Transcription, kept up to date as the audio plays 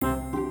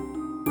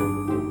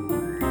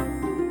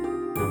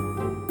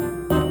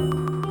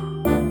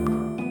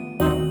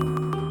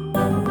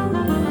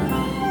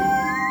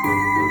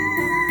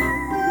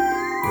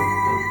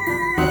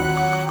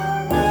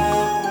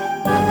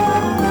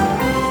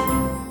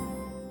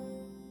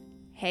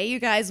Hey, you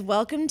guys,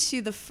 welcome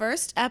to the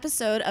first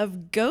episode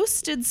of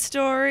Ghosted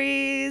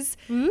Stories.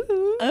 Ooh.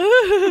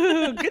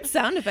 Ooh, good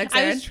sound effects,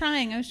 Erin.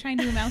 I was trying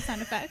to do a mouth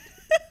sound effect.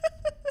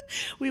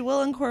 We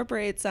will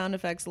incorporate sound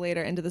effects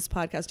later into this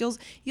podcast.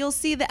 You'll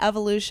see the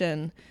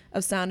evolution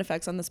of sound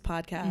effects on this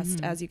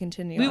podcast as you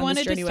continue We on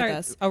wanted this journey to start with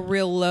us. a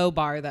real low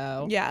bar,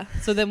 though. Yeah.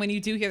 So then when you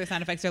do hear the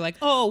sound effects, you're like,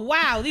 oh,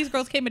 wow, these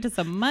girls came into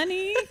some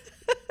money.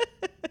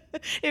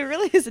 It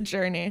really is a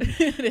journey.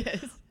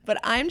 It is. But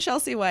I'm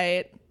Chelsea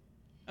White.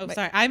 Oh,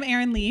 sorry. I'm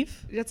Erin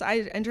Leaf.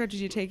 I interrupted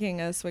you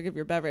taking a swig of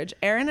your beverage.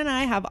 Erin and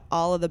I have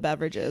all of the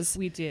beverages.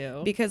 We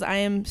do. Because I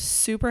am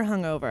super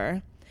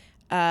hungover,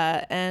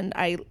 and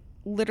I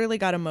literally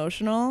got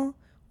emotional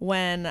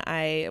when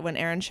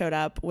Erin showed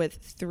up with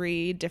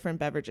 3 different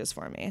beverages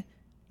for me.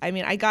 I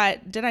mean,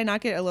 did I not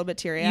get a little bit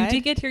teary-eyed? You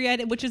did get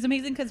teary-eyed, which is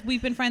amazing because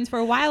we've been friends for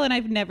a while and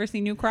I've never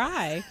seen you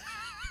cry.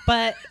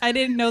 But I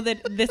didn't know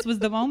that this was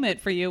the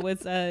moment for you. It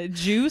was a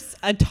juice,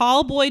 a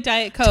tall boy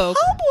Diet Coke.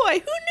 Tall boy, who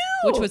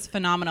knew? Which was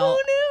phenomenal.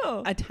 Who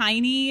knew? A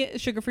tiny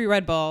sugar-free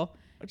Red Bull.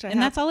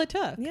 That's all it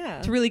took.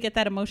 Yeah. To really get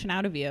that emotion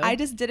out of you. I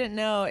just didn't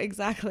know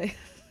exactly.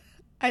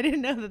 I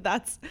didn't know that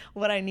that's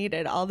what I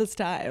needed all this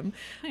time.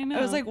 I know.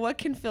 I was like, what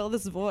can fill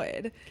this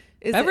void?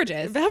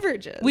 Beverages.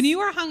 Beverages. When you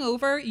are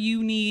hungover,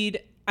 you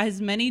need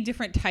as many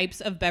different types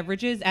of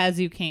beverages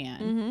as you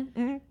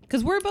can.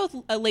 Because we're both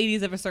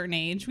ladies of a certain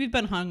age. We've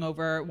been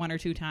hungover 1 or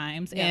 2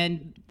 times,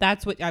 and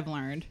that's what I've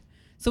learned.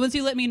 So once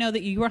you let me know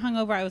that you were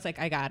hungover, I was like,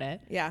 I got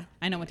it. Yeah.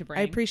 I know what to bring.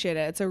 I appreciate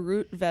it. It's a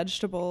root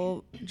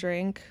vegetable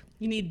drink.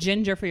 You need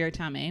ginger for your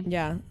tummy.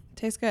 Yeah.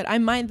 Tastes good. I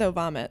might, though,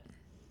 vomit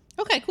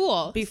Okay,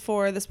 cool.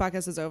 before this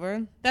podcast is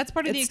over. That's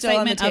part of the It's still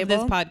on the excitement of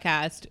this table.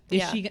 podcast.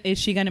 Yeah. Is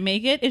she going to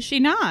make it? Is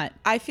she not?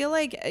 I feel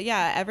like,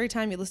 every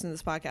time you listen to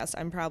this podcast,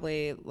 I'm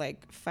probably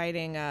like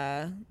fighting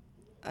a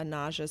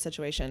nausea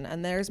situation.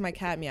 And there's my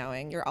cat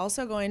meowing. You're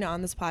also going to,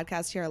 on this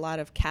podcast, hear a lot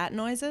of cat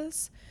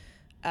noises.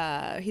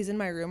 He's in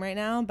my room right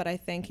now, but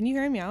can you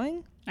hear him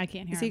meowing? I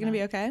can't hear Is he him, going to be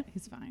though. okay?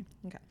 He's fine.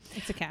 Okay.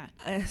 It's a cat.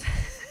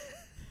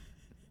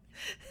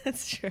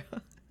 That's true.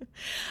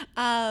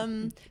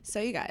 So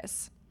you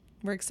guys,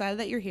 we're excited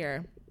that you're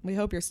here. We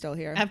hope you're still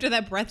here. After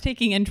that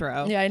breathtaking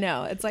intro. Yeah, I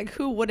know. It's like,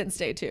 who wouldn't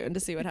stay tuned to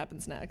see what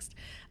happens next?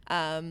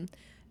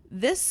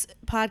 This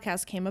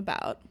podcast came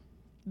about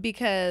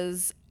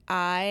because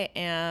I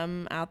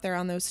am out there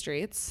on those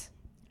streets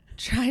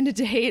trying to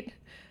date.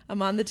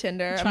 I'm on the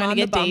Tinder. I'm on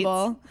the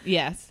Bumble. Dates.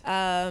 Yes.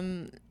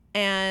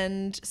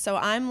 And so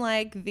I'm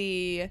like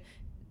the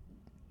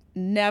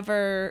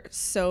never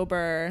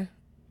sober.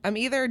 I'm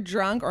either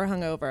drunk or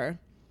hungover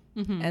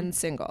and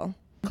single.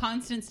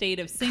 Constant state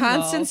of single.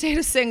 Constant state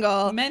of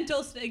single.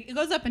 Mental state. It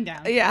goes up and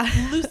down. Yeah.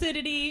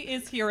 Lucidity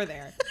is here or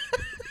there.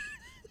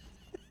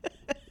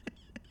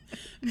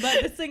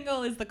 But the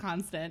single is the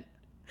constant.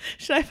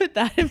 Should I put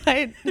that in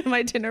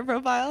my Tinder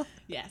profile?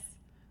 Yes.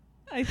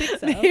 I think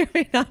so. May or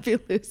may not be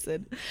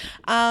lucid.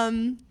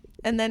 And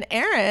then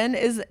Erin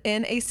is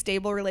in a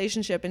stable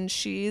relationship, and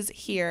she's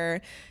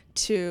here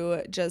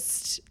to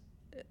just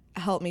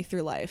help me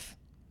through life.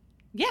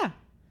 Yeah.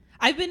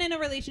 I've been in a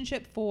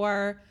relationship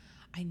for,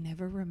 I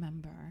never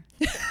remember.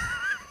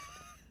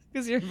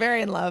 Because you're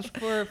very in love.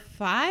 For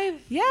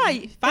 5? Yeah.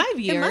 5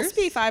 years. It must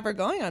be 5 or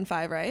going on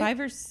 5, right? 5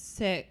 or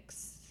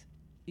 6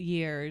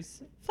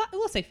 years.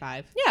 We'll say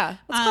 5. Yeah.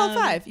 Let's call it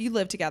 5. You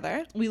live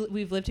together.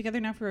 We've lived together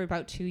now for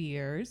about 2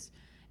 years.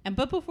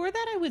 But before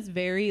that, I was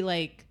very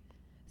like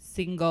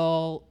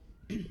single.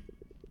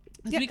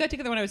 Yeah. We got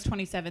together when I was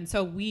 27.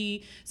 So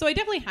I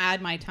definitely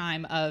had my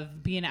time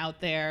of being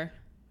out there,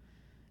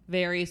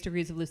 various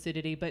degrees of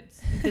lucidity, but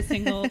the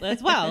single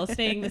as well,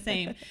 staying the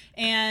same.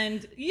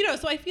 And,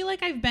 so I feel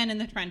like I've been in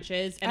the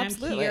trenches and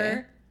Absolutely. I'm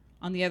here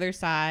on the other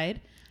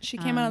side. She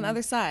came out on the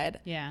other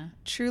side. Yeah.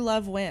 True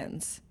love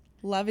wins.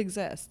 Love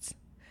exists.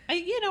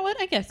 You know what?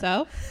 I guess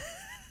so.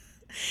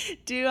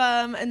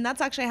 And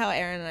that's actually how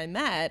Erin and I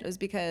met, was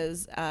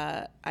because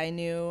I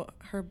knew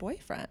her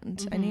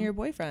boyfriend. I knew your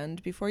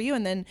boyfriend before you,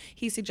 and then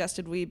he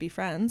suggested we be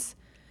friends.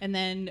 And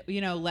then,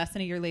 less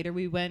than a year later,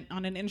 we went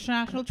on an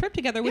international trip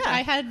together, which Yeah.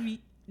 I had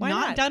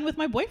not done with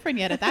my boyfriend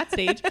yet at that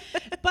stage.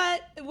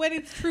 But when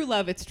it's true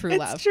love, it's true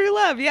love. It's true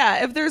love,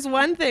 yeah. If there's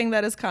one thing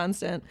that is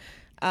constant,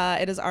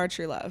 it is our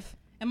true love.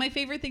 And my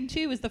favorite thing,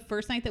 too, is the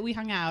first night that we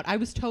hung out, I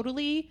was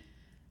totally...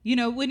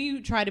 when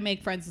you try to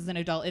make friends as an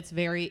adult,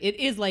 it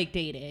is like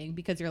dating,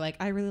 because you're like,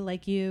 I really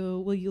like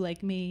you. Will you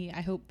like me?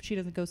 I hope she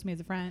doesn't ghost me as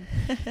a friend.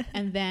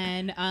 And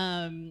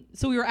then,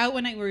 so we were out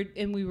one night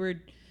we were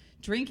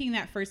drinking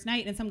that first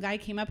night, and some guy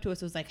came up to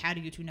us and was like, how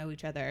do you two know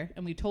each other?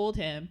 And we told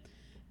him.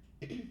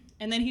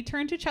 And then he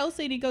turned to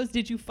Chelsea and he goes,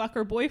 did you fuck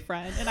her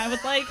boyfriend? And I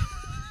was like,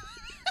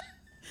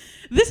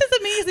 this is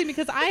amazing,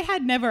 because I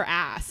had never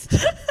asked.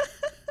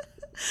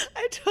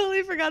 I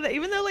totally forgot that.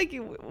 Even though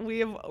we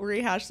have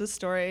rehashed this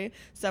story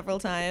several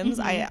times,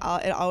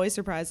 it always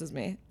surprises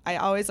me. I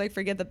always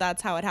forget that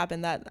that's how it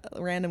happened. That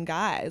random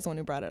guy is the one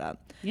who brought it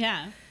up.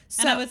 Yeah.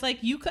 So, and I was like,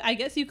 I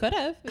guess you could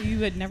have. You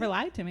had never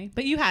lied to me,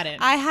 but you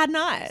hadn't. I had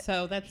not.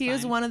 So that's he fine.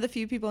 was one of the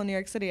few people in New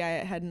York City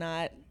I had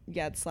not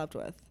yet slept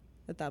with.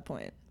 at that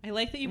point. I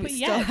like that you We put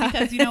still yet have-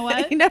 because you know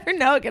what? You never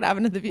know what could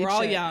happen in the future. We're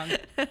all young.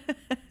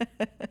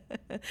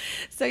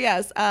 So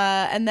yes,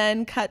 and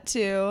then cut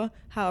to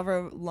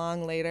however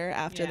long later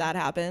after Yeah. that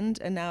happened,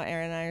 and now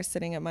Aaron and I are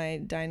sitting at my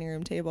dining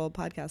room table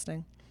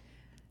podcasting.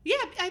 Yeah,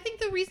 I think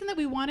the reason that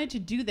we wanted to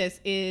do this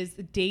is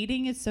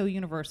dating is so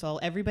universal.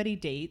 Everybody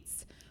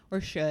dates or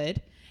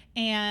should.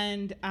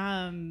 And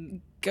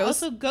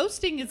also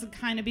ghosting is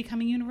kind of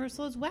becoming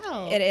universal as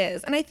well. It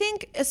is. And I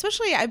think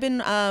especially I've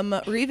been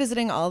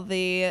revisiting all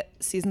the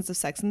seasons of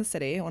Sex and the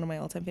City, one of my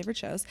all-time favorite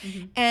shows.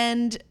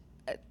 And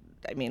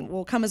I mean,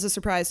 will come as a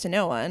surprise to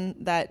no one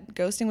that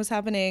ghosting was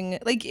happening.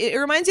 Like, it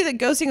reminds you that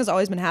ghosting has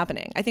always been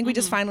happening. I think we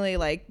just finally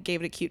like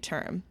gave it a cute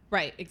term.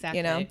 Right, exactly.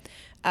 You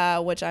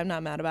know, which I'm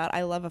not mad about.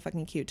 I love a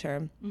fucking cute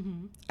term.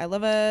 I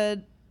love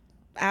a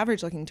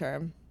average looking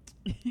term.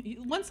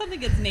 Once something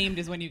gets named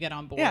is when you get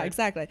on board. Yeah,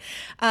 exactly.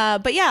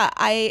 But yeah,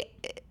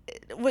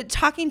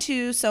 talking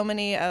to so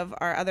many of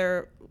our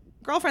other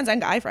girlfriends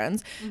and guy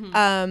friends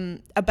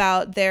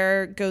about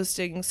their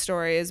ghosting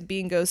stories,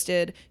 being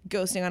ghosted,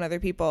 ghosting on other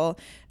people.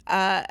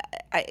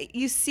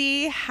 You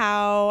see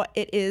how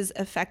it is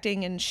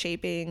affecting and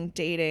shaping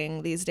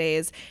dating these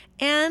days,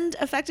 and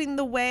affecting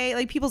the way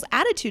like people's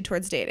attitude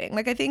towards dating.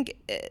 Like I think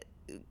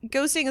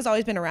ghosting has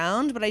always been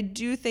around, but I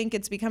do think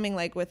it's becoming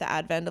like with the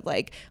advent of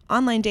like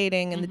online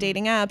dating and the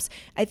dating apps,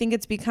 I think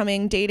it's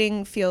becoming,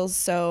 dating feels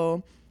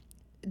so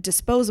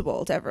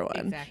disposable to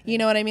everyone. Exactly. You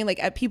know what I mean?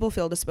 Like people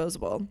feel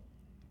disposable.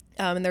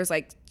 And there's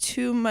like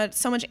so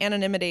much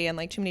anonymity and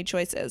like too many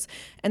choices.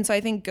 And so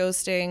I think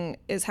ghosting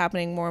is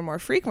happening more and more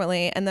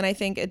frequently. And then I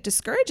think it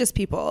discourages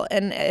people.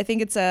 And I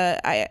think it's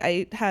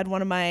I had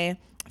one of my,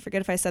 I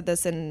forget if I said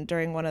this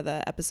during one of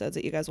the episodes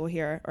that you guys will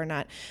hear or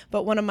not,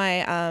 but one of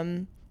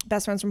my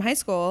best friends from high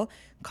school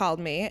called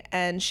me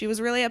and she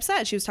was really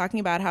upset. She was talking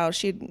about how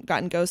she'd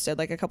gotten ghosted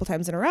like a couple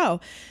times in a row.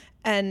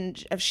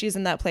 And if she's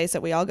in that place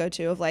that we all go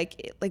to of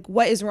like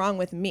what is wrong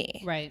with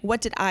me? Right. What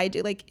did I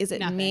do? Like, is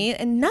it Nothing. me?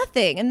 And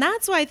nothing. And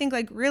that's why I think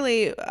like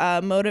really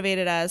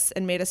motivated us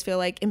and made us feel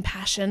like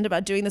impassioned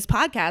about doing this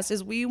podcast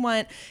is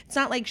it's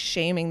not like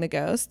shaming the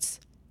ghosts.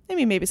 I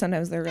mean, maybe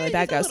sometimes they're really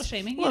bad just a ghosts. little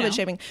shaming, a little bit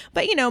shaming.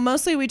 But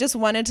mostly we just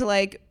wanted to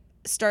like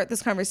start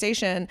this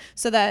conversation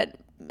so that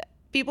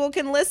people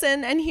can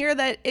listen and hear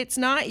that it's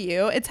not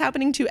you. It's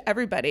happening to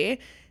everybody.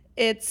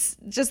 It's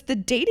just the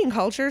dating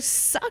culture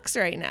sucks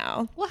right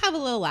now. We'll have a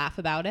little laugh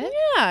about it.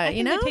 Yeah, I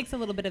think it takes a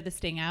little bit of the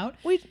sting out.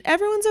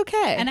 Everyone's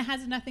okay. And it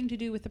has nothing to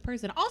do with the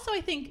person. Also,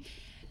 I think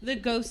the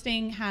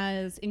ghosting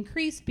has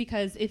increased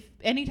because if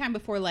anytime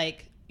before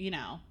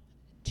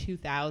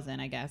 2000,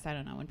 I guess, I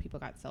don't know, when people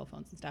got cell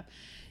phones and stuff,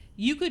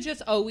 you could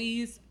just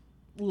always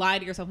lie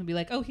to yourself and be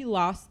like, oh, he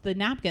lost the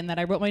napkin that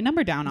I wrote my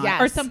number down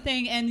on, or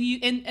something,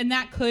 and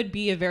that could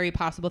be a very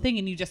possible thing,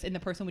 and the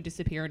person would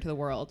disappear into the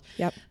world.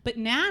 Yep. But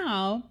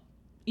now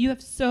you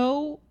have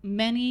so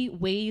many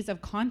ways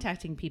of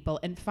contacting people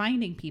and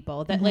finding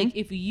people that like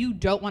if you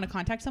don't want to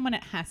contact someone,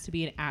 it has to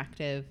be an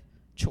active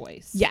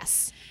choice.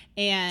 Yes.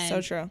 And so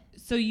true.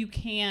 So you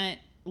can't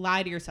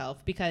lie to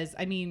yourself because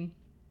I mean,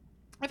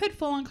 I've had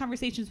full-on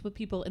conversations with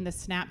people in the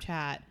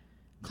Snapchat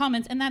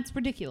comments, and that's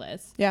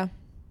ridiculous. Yeah.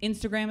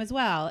 Instagram as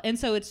well. And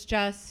so it's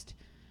just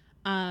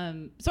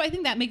so I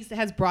think that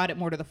has brought it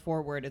more to the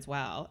forward as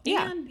well.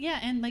 Yeah.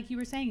 And like you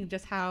were saying,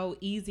 just how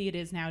easy it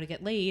is now to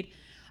get laid.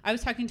 I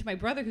was talking to my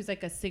brother who's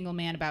like a single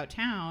man about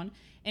town,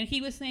 and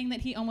he was saying that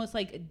he almost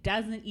like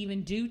doesn't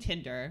even do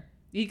Tinder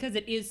because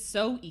it is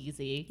so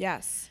easy.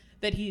 Yes.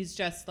 That he's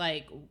just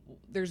like,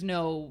 there's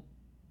no,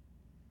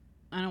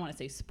 I don't want to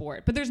say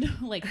sport, but there's no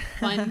like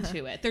fun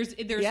to it. There's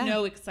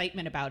no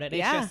excitement about it.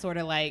 It's just sort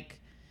of like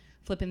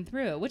flipping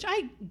through, which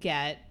I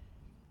get.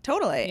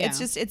 Totally. Yeah. It's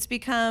just it's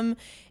become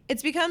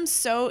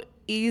so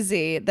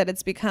easy that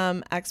it's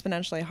become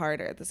exponentially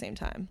harder at the same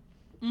time.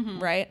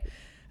 Right?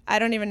 I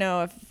don't even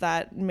know if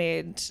that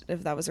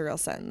was a real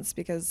sentence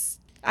because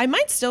I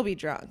might still be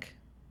drunk.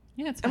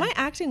 Yeah, it's Am fine. I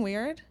acting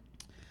weird?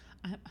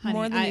 Honey,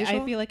 more than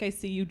usual? I feel like I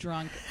see you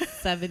drunk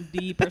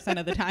 70%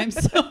 of the time,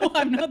 so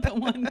I'm not the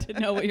one to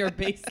know what your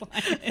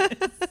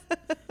baseline is.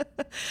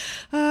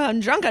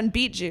 I'm drunk on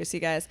beet juice, you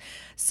guys.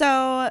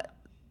 So,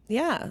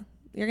 yeah,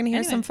 you're going to hear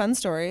Anyway. some fun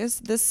stories.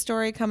 This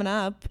story coming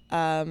up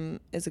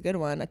is a good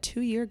one, a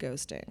 2-year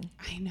ghosting.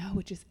 I know,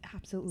 which is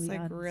absolutely It's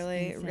like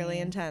really, insane. really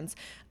intense.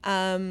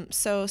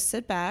 So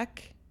sit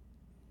back,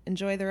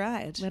 enjoy the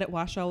ride. Let it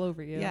wash all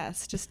over you.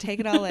 Yes, just take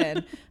it all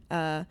in.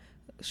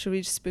 Should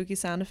we spooky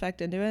sound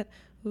effect into it?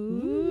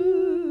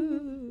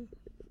 Ooh.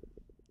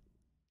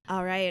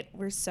 All right,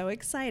 we're so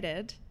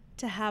excited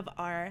to have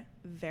our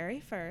very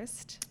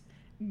first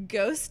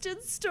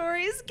Ghosted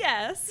Stories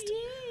guest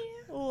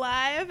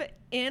live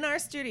in our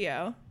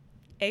studio,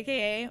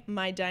 aka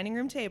my dining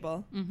room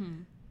table.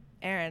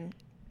 Erin,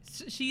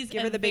 She's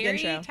Give a her the big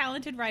very intro.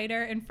 talented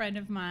writer and friend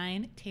of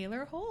mine,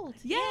 Taylor Holt.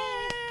 yay!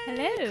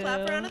 Hello.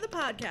 Clap her onto the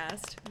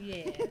podcast.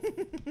 Yeah.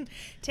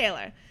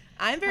 Taylor,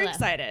 I'm very Hello.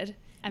 excited.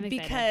 I'm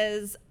excited.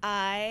 Because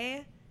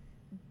I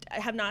I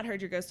have not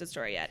heard your ghosted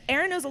story yet.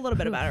 Erin knows a little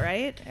bit about it,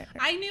 right?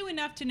 I knew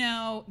enough to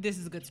know this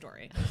is a good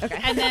story. Okay.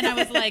 And then I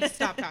was like,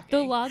 stop talking.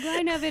 The log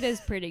line of it is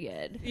pretty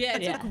good. Yeah,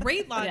 it's a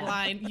great log Yeah.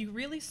 line. You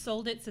really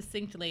sold it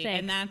succinctly,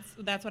 Thanks.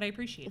 and that's what I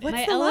appreciate. What's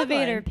My the log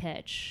elevator line?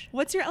 pitch.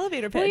 What's your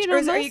elevator pitch? Well, you know, Or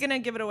are you most- going to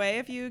give it away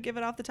if you give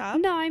it off the top?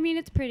 No, I mean,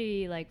 it's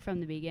pretty, like, from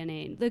the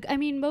beginning. Look, I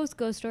mean, most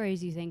ghost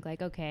stories, you think,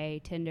 like, okay,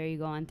 Tinder, you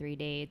go on 3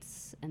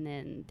 dates, and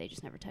then they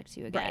just never text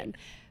you again. Right.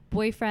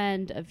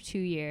 Boyfriend of 2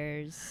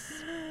 years,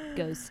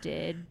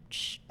 ghosted,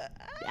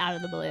 out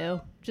of the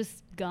blue,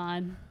 just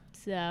gone.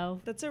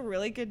 So, That's a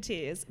really good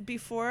tease.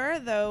 Before,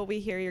 though, we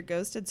hear your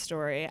ghosted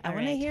story, I All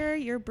want to right. hear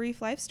your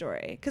brief life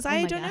story. Because Oh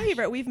I my don't know gosh. you,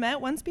 but we've met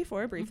once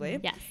before briefly.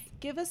 yes.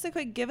 Give us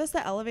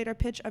the elevator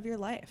pitch of your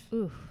life.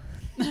 Ooh.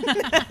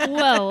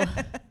 Whoa.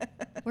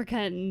 We're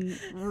cutting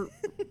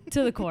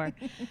to the core.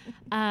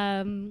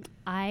 I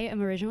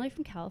am originally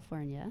from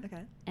California.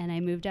 Okay. And I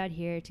moved out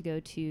here to go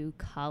to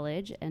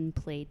college and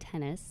play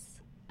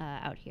tennis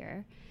out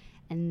here.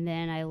 And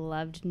then I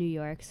loved New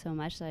York so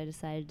much that I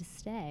decided to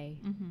stay.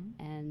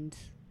 And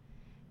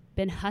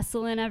been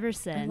hustling ever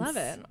since. I love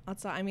it.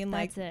 I mean,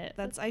 like,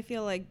 That's it. I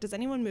feel like, does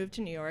anyone move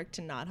to New York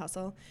to not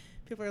hustle?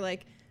 People are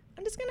like,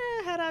 I'm just going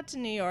to head out to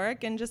New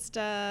York and just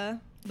Live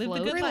the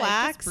Float. good life.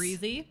 relax. Just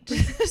breezy.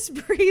 just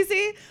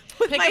breezy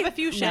with Pick my, up a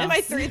few with my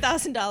shifts.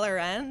 $3,000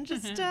 rent,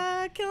 just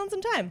killing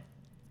some time.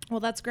 Well,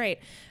 that's great.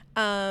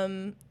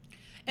 And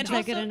Is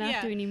that good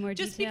enough? Do we need more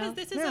just detail? because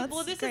this is No,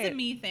 this it's is a great.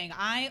 me thing.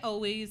 I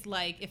always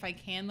like, if I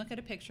can look at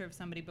a picture of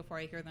somebody before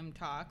I hear them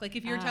talk. Like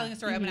if you're telling a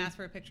story, I'm gonna ask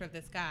for a picture of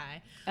this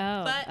guy.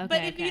 Oh, but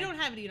okay, if you don't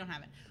have it, you don't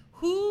have it.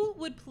 Who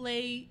would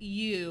play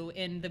you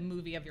in the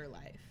movie of your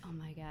life Oh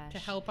my gosh. to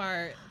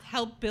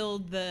help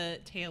build the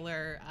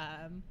Taylor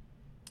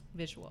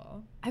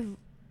visual? I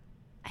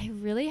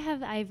really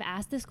have. I've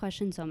asked this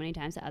question so many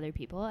times to other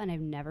people, and I've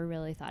never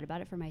really thought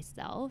about it for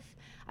myself.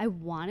 I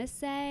want to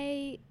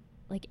say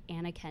like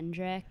Anna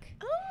Kendrick,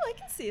 Oh, I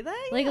can see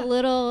that. like yeah. a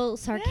little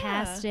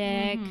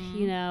sarcastic. Mhm.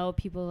 You know,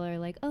 people are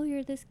like, "Oh,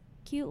 you're this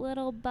cute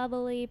little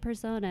bubbly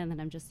persona," and then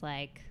I'm just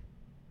like,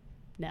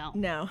 "No,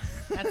 No.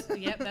 That's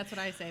that's what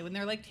I say when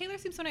they're like, Taylor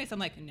seems so nice. I'm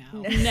like,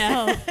 no.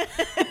 no,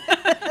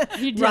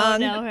 you don't Wrong.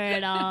 know her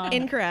at all."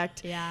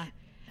 Incorrect. Yeah,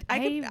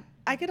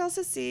 I could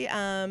also see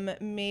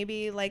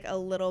maybe like a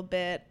little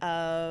bit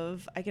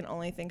of, I can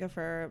only think of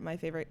her, my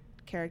favorite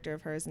character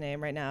of hers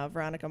name right now,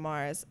 Veronica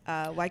Mars.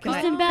 Why can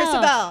Kristen I? Bell.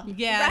 Kristen Bell.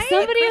 Yeah. Right?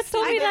 Somebody has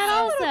told I me could that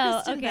see a little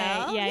also. Kristen Okay,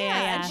 Bell.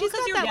 yeah. And she's Because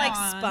got you're that like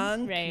blonde.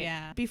 spunk. Right.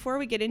 Yeah. Before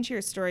we get into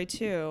your story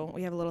too,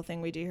 we have a little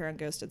thing we do here on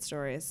Ghosted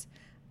Stories.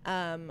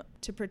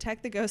 To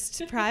protect the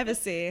ghost's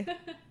privacy,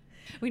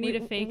 We need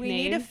a fake we name.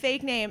 need a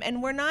fake name,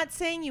 and we're not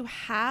saying you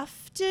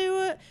have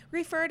to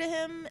refer to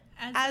him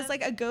as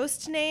like a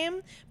ghost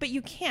name, but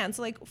you can.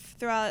 So like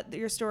throughout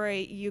your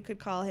story, you could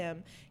call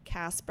him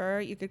Casper.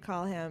 You could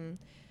call him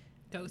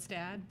Ghost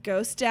Dad.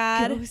 Ghost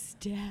Dad. Ghost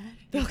Dad.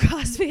 Bill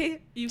Cosby.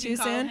 You Too can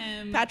call soon.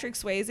 him- Patrick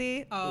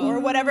Swayze, Oh. or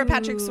whatever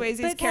Patrick Ooh,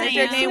 Swayze's but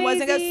character Sam. name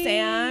wasn't. Go Swayze.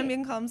 Sam. You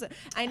can call him. And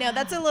I know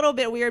that's a little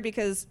bit weird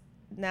because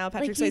now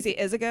Patrick he's- Swayze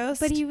is a ghost.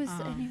 But he was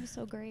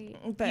so great.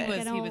 But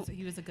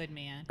He was a good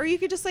man. or you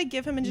could just like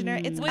give him a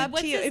generic. It's Wait, up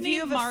what's to you. his If you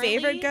name? have a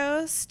favorite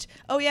Marley? ghost.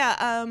 Oh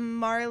yeah,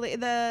 Marley.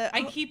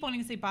 I keep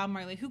wanting to say Bob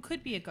Marley, who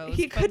could be a ghost.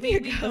 he but could be a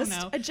we don't ghost,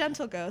 know. a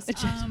gentle ghost.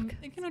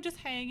 Just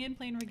hanging,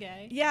 playing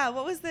reggae. Yeah.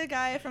 What was the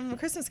guy from A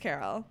Christmas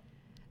Carol?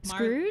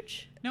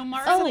 Scrooge? No, Oh,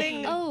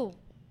 Marley. oh.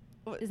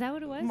 Is that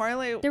what it was?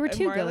 Marley. There were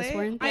two Marley? ghosts,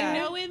 weren't there? I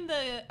know in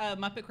the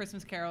Muppet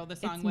Christmas Carol, the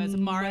song It's was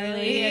Marley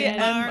Marley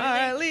And and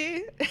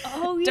Marley.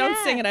 Oh, yeah.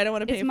 Don't sing it. I don't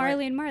want to pay It's for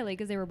Marley it. and Marley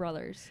because they were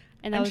brothers.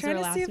 And that I'm was trying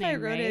their to last see if name, I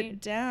wrote right?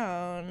 it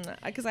down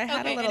because I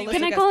had Okay, a little. anyway. list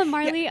Can of I call ghosts. him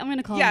Marley? Yeah. I'm going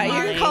to call Yeah, him you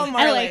Marley. can call him I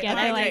Marley. like it. I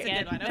Marley's like a it.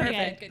 good one. Okay.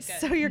 Okay, good.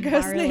 So your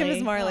ghost name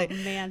is Marley. Oh,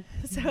 man.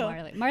 So-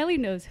 Marley. Marley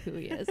knows who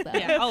he is, though.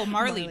 Yeah. Oh,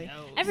 Marley Marley.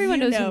 knows. Everyone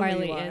You knows know who who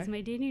Marley you are. is.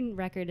 My dating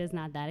record is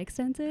not that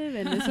extensive,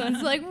 and this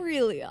one's like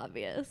really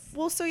obvious.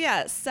 Well, so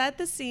yeah, set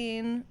the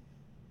scene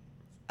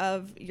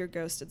of your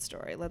ghosted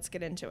story. Let's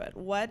get into it.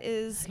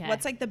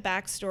 What's like the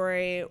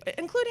backstory,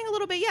 including a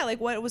little bit, like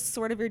what was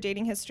sort of your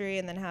dating history,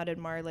 and then how did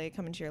Marley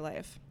come into your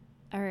life?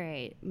 All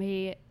right.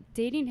 My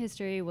dating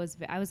history was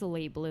I was a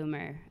late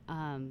bloomer.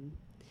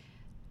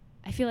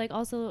 I feel like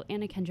also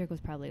Anna Kendrick was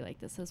probably like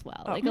this as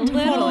well. Oh, Like a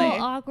little totally.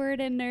 awkward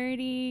and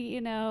nerdy, you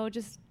know,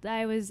 just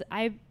I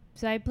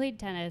played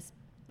tennis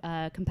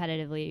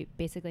competitively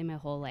basically my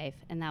whole life,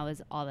 and that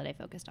was all that I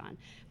focused on.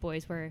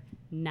 Boys were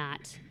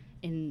not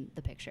in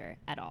the picture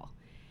at all.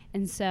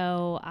 And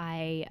so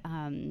I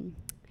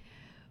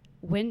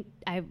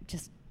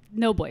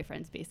no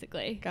boyfriends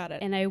basically. Got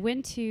it. And I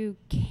went to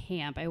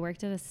camp. I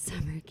worked at a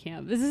summer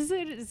camp.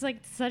 It's like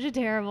such a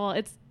terrible,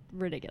 it's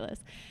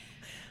ridiculous.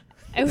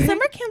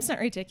 Summer camp's not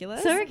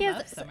ridiculous. Summer Love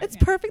camp. summer It's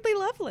camp. perfectly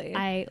lovely.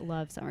 I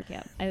love summer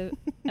camp.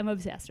 I'm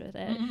obsessed with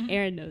it.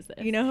 Aaron knows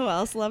this. You know who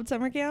else loved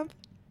summer camp?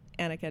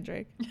 Anna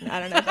Kendrick. I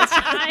don't know if that's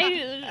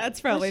true. That's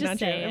probably let's not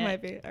just true. say It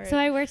might be. All right. So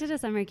I worked at a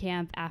summer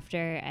camp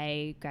after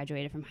I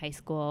graduated from high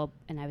school,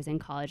 and I was in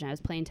college, and I was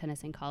playing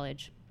tennis in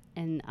college.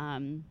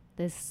 And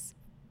this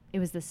it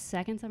was the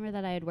second summer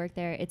that I had worked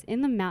there. It's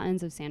in the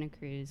mountains of Santa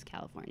Cruz,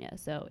 California.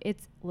 So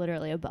it's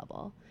literally a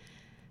bubble.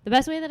 The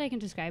best way that I can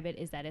describe it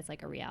is that it's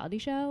like a reality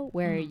show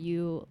where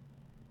you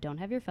don't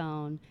have your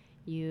phone.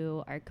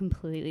 You are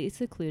completely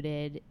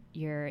secluded.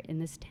 You're in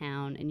this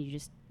town and you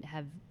just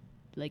have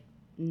like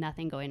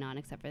nothing going on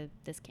except for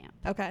this camp.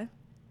 Okay.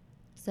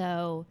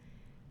 So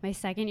my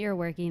second year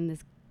working,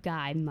 this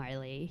guy,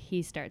 Marley,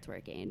 he starts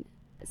working.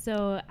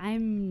 So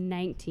I'm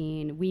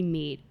 19, we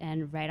meet,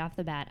 and right off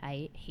the bat,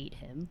 I hate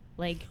him.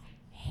 Like,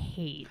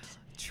 hate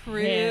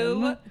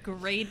True him.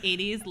 great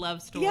 80s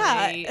love story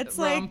It's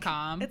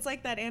rom-com. like, it's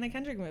like that Anna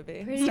Kendrick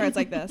movie. Pretty- Starts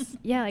like this.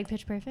 Yeah, like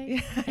Pitch Perfect.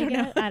 Yeah, I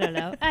guess. I don't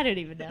know. I don't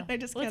even know. I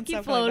just Let's can't keep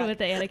stop flowing going with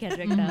the Anna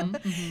Kendrick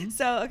Mm-hmm. stuff.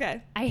 So,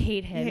 okay. I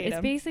hate him. hate It's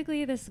him.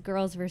 basically this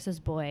girls versus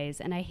boys,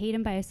 and I hate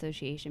him by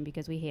association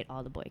because we hate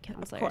all the boy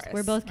counselors. course.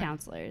 We're both Right.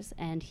 counselors,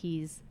 and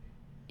he's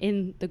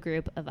in the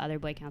group of other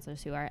boy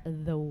counselors who are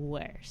the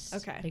worst.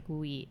 Okay.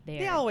 Like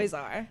They always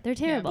are. They're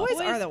terrible. Boys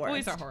are the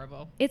Boys worst. are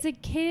horrible. It's a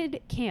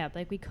kid camp.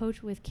 Like, we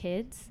coach with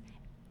kids,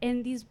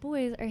 and these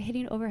boys are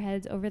hitting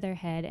overheads over their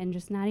head and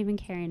just not even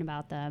caring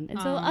about them. And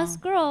so Aw. us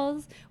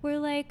girls, we're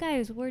like,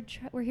 guys, we're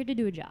here to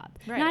do a job.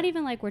 Right. Not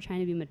even like we're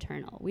trying to be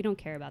maternal. We don't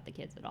care about the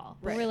kids at all.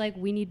 But Right. we're like,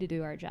 we need to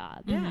do our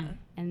job. Yeah.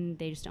 And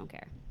they just don't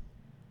care.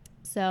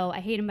 So I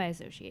hate him by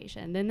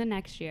association. Then the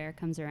next year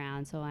comes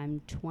around, so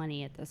I'm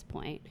 20 at this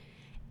point,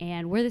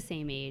 and we're the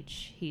same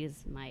age.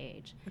 He's my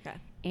age. Okay.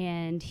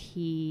 And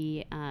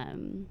he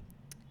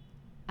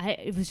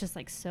it was just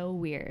like so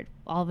weird.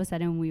 All of a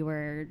sudden we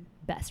were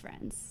best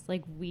friends.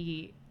 Like,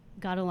 we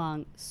got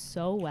along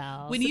so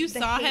well. When So you the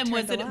saw hate him,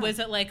 turned to love. was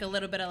it like a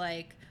little bit of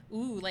like,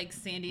 ooh, like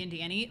Sandy and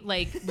Danny?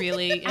 Like,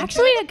 really? into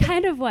Actually, it? it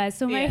kind of was.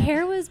 So my Yeah.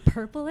 hair was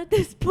purple at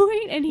this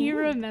point, and he Ooh.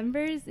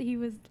 remembers. He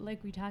was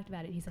like, we talked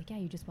about it. He's like, yeah,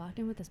 you just walked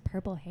in with this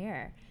purple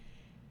hair.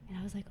 And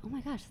I was like, oh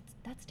my gosh,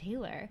 that's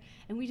Taylor.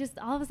 And we just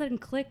all of a sudden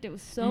clicked. It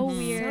was so Mhm.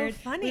 weird. So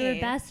funny. We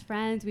were best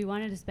friends. We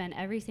wanted to spend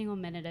every single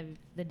minute of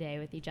the day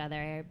with each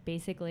other.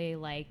 Basically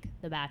like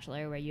The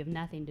Bachelor, where you have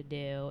nothing to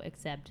do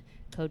except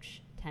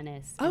coach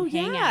tennis. Oh, and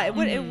hang yeah. out. It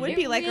would Mhm.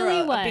 be It like really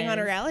being on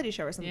a was. reality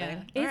show or something. Yeah.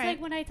 All It's right.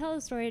 like when I tell a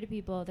story to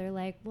people, they're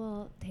like,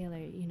 "Well, Taylor,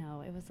 you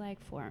know, it was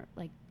like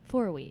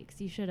 4 weeks.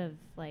 You should have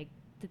like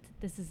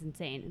this is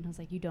insane." And I was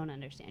like, "You don't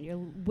understand. You're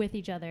with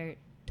each other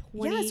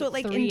 23 so it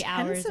like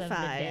hours of the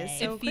intensifies. day.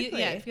 So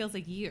quickly. It feels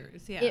like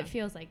years. Yeah. It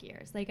feels like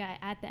years. Like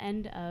at the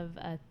end of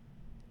a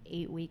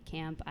 8-week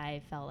camp,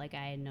 I felt like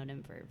I had known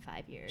him for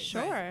 5 years.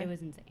 Sure. It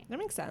was insane. That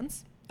makes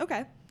sense.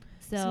 Okay.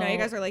 So, So now you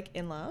guys are like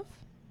in love?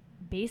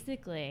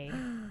 basically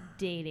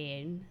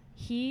dating.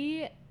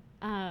 He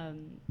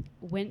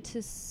went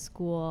to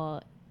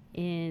school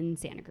in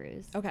Santa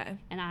Cruz. Okay.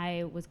 And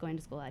I was going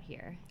to school out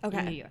here Okay.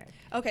 in New York.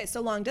 Okay,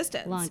 so long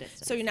distance. Long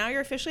distance. So now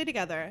you're officially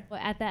together.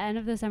 Well, at the end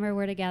of the summer,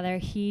 we're together.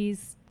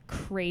 He's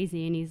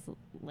crazy, and he's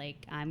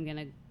like, I'm going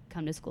to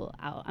come to school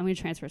out. I'm going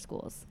to transfer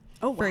schools.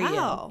 Oh, For you.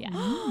 wow.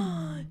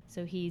 Yeah.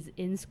 So he's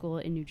in school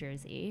in New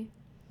Jersey,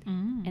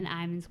 Mm. and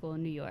I'm in school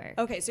in New York.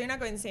 Okay, so you're not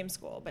going to the same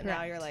school, but now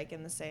Correct. you're like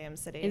in the same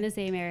city. In the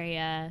same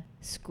area.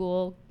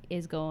 School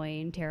is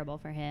going terrible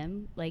for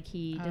him. Like,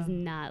 he does Oh.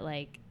 not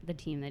like the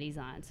team that he's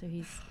on. So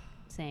he's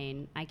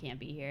saying, I can't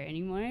be here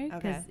anymore.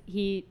 Okay.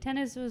 Because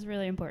tennis was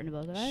really important to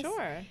both of us.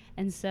 Sure.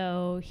 And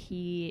so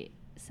he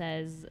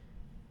says,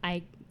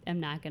 I am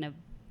not going to,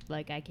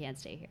 like, I can't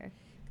stay here.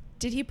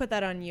 Did he put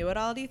that on you at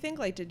all, do you think?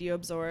 Like, did you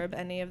absorb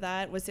any of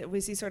that? Was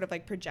he sort of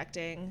like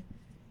projecting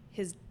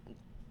his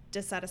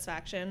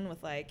dissatisfaction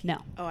with like, No.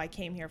 oh, I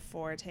came here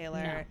for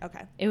Taylor? No.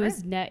 Okay. It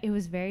was it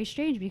was very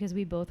strange because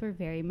we both were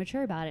very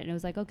mature about it. And it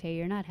was like, okay,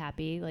 you're not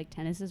happy. Like,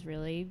 tennis is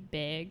really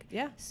big.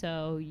 Yeah.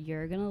 So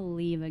you're going to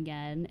leave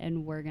again,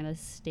 and we're going to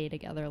stay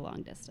together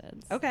long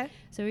distance. Okay.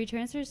 So he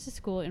transfers to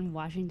school in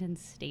Washington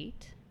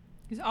State.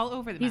 He's all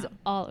over the He's map.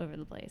 all over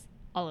the place,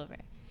 all over.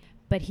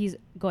 But he's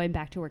going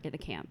back to work at the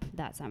camp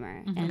that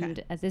summer. Mhm. And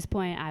Okay. at this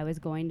point, I was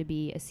going to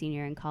be a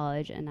senior in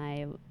college, and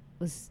I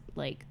was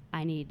like,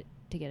 I need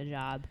to get a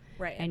job.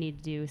 Right. I need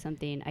to do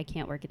something. I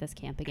can't work at this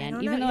camp again,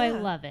 don't even know, though yeah.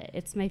 I love it.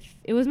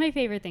 It was my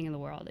favorite thing in the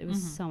world. It was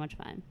Mhm. so much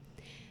fun.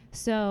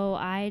 So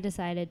I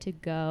decided to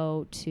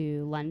go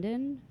to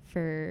London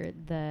for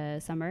the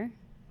summer,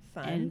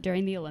 Fun. and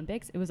during the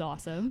Olympics, it was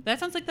awesome. That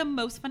sounds like the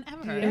most fun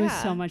ever. It was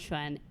Yeah. so much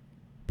fun.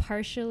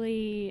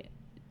 Partially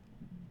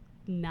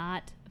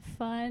not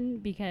fun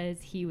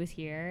because he was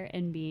here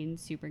and being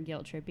super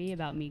guilt trippy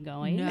about me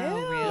going. No.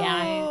 Ew. really?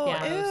 Yeah,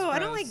 yeah. Ew, I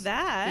don't Gross. like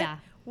that. Yeah.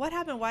 What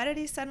happened? Why did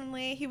he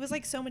suddenly? He was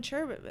like so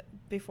mature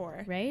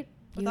before, Right?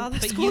 with You- all the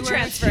But school you were-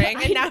 transferring,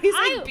 and now he's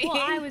like being. Well,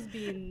 I was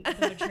being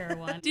the mature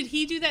one. Did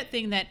he do that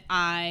thing that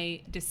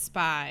I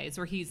despise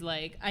where he's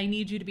like, I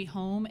need you to be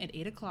home at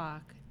 8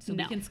 o'clock so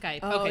No. we can Skype?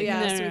 Oh okay. yeah,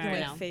 No, so no, we no, can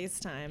no. like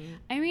FaceTime.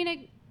 I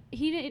mean,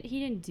 he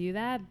didn't do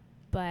that,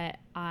 but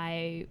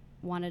I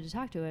wanted to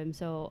talk to him,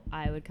 so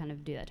I would kind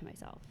of do that to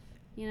myself.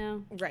 You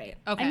know? Right.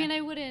 Okay. I mean, I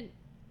wouldn't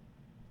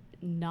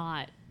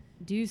not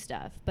do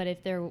stuff, but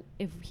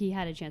if he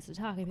had a chance to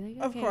talk, I'd be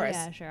like, okay, Of course.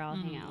 yeah, sure, I'll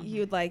hang out.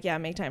 You'd like, yeah,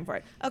 make time for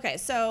it. Okay,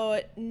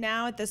 so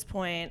now at this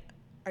point,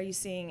 are you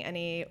seeing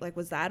any, like,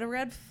 was that a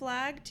red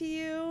flag to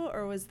you,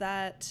 or was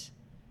that?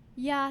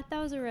 Yeah, that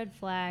was a red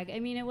flag. I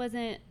mean, it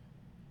wasn't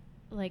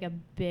like a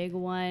big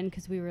one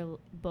because we were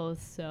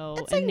both so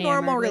It's like enamored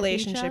normal with each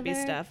relationship-y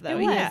other. stuff, though. It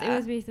was. Yeah. It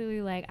was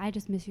basically like, I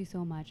just miss you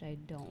so much. I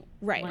don't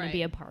Right. want to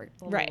be apart.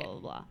 Blah, Right. blah, blah,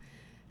 blah.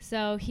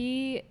 So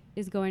he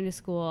is going to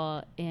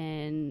school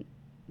in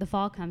the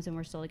fall comes and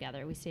we're still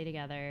together. We stay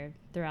together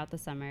throughout the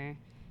summer.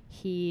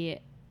 He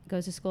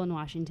goes to school in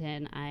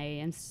Washington. I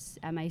am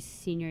at my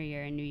senior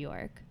year in New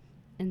York.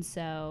 And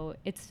so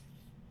it's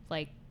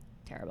like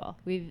terrible.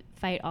 We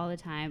fight all the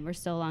time. We're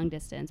still long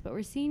distance, but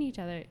we're seeing each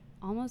other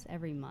almost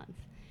every month.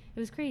 It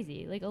was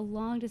crazy, like a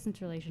long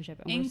distance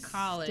relationship. And In we're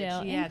college.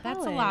 still Yeah, in that's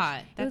a college. lot.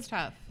 It That's was-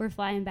 tough. We're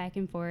flying back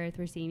and forth.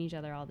 We're seeing each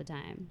other all the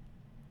time.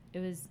 It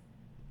was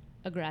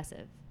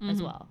aggressive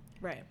as well.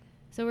 Right.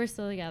 So we're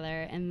still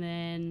together. And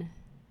then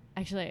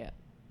actually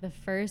the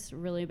first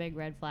really big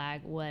red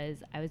flag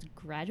was I was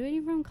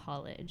graduating from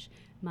college.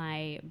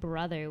 My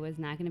brother was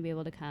not going to be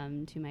able to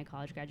come to my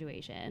college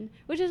graduation,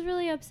 which is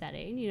really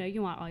upsetting. You know,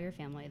 you want all your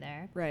family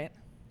there. Right.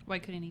 Why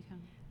couldn't he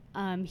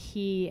come?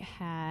 He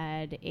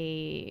had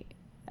a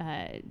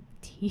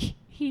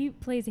he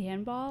plays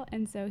handball,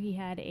 and so he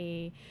had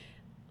a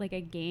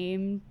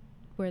game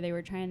where they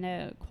were trying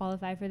to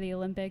qualify for the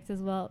Olympics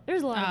as well.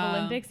 There's a lot of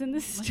Olympics in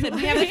this story.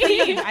 We have a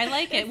theme. I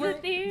like it. It's We're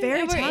a theme,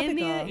 very and we're in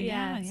the- topical.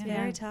 yeah, Yeah, yeah.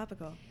 Very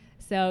topical.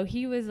 So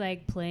he was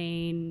like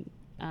playing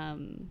I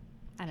don't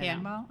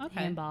handball? know. Okay.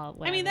 Handball,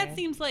 I mean, that whatever.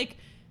 seems like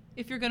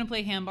if you're going to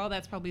play handball,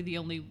 that's probably the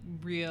only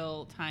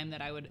real time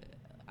that I would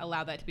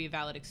allow that to be a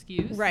valid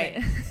excuse.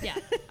 Right. Yeah.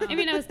 I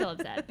mean, I was still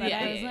upset, but Yeah,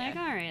 I was yeah, like,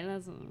 yeah. all right,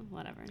 that's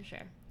whatever, sure.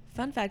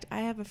 Fun fact,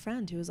 I have a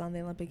friend who was on the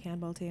Olympic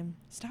handball team.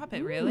 Stop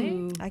it, really?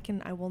 Ooh.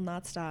 I will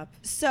not stop.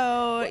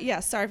 So, yeah,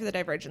 sorry for the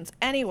divergence.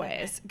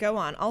 Anyways, go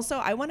on. Also,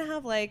 I want to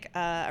have like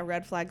a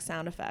red flag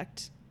sound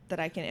effect that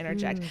I can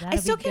interject. Ooh, I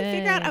that'd still be can't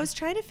figure out. good. I was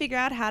trying to figure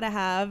out how to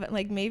have,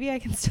 like, maybe I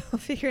can still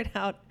figure it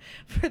out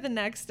for the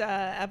next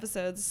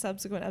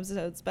subsequent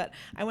episodes. But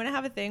I want to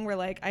have a thing where,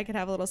 like, I could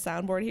have a little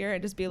soundboard here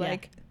and just be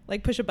like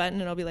push a button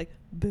and it'll be like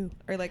boo,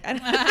 or like I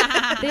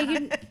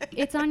don't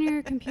It's on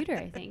your computer,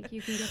 I think.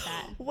 You can get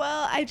that.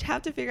 Well, I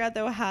have to figure out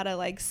though how to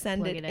like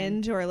send Plug it it in.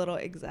 into our little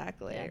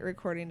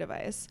recording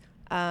device.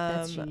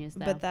 That's genius,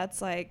 though. But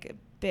that's like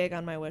big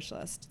on my wish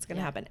list. It's gonna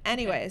Yeah. happen.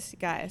 Anyways,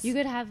 guys. You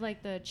could have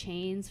like the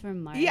chains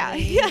from Marley. yeah,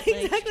 like,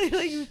 exactly.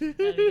 that'd be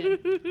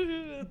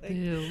Like,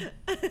 Boo.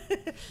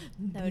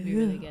 That would be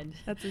really good.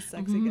 that's a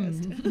sexy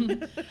ghost.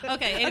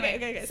 Okay, anyway.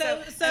 Okay. So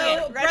okay,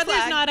 red brother's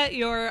flag. not at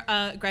your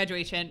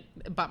graduation.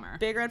 Bummer.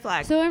 Big red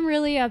flag. So I'm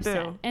really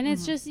upset. Boo. And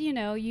it's just,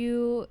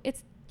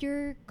 it's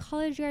your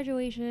college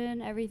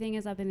graduation. Everything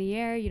is up in the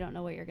air. You don't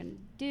know what you're going to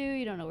do.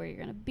 You don't know where you're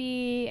going to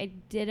be. I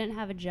didn't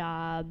have a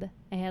job.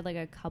 I had like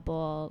a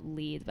couple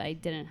leads, but I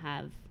didn't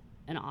have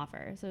an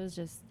offer. So it was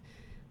just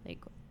like,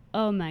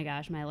 oh my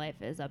gosh, my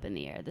life is up in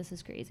the air. This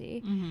is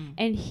crazy. Mm-hmm.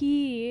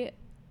 And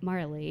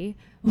Marley,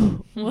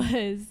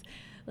 was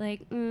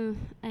like,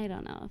 I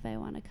don't know if I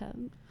want to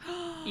come.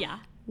 Yeah.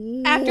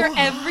 After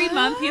every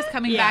month, he's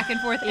coming back and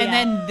forth, and Yeah.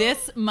 then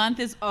this month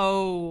is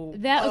So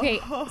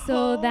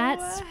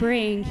that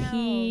spring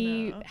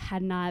he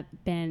had not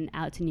been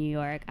out to New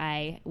York.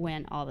 I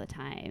went all the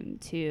time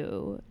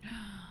to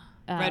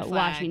Red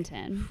flag.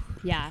 Washington.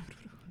 Yeah.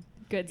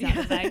 Good sound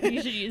effect.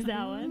 You should use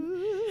that one.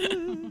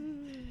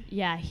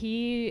 Yeah,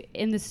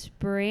 in the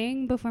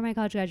spring before my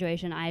college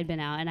graduation, I had been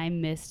out and I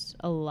missed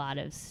a lot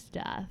of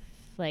stuff.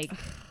 Like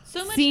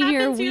so much senior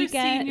happens your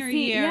weekend. senior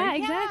year. Yeah,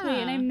 exactly.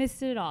 And I Yeah.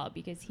 missed it all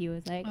because he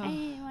was like,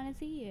 I want to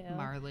see you.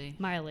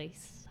 Marley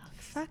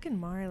sucks. Fucking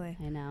Marley.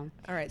 I know.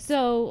 All right.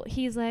 So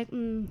he's like,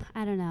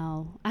 I don't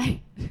know.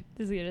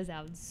 This is gonna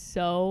sound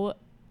so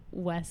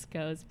West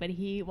Coast, but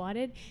he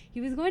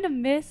was going to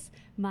miss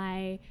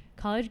my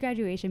college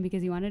graduation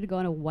because he wanted to go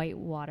on a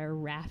whitewater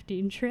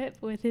rafting trip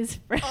with his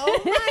friends.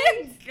 Oh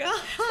my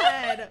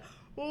god.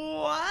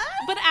 What?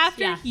 But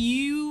after Yeah.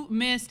 you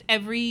missed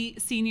every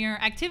senior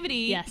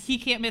activity, Yes. he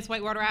can't miss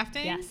whitewater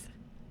rafting? Yes.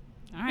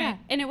 All right. Yeah.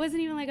 And it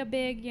wasn't even like a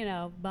big,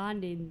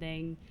 bonding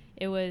thing.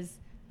 It was,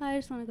 I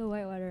just want to go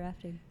whitewater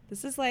rafting.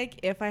 This is like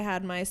if I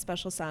had my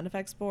special sound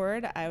effects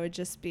board, I would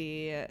just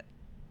be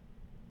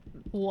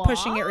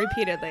pushing it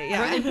repeatedly.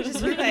 Yeah, I would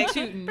just be like,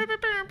 Tootin'. "Brr, brr,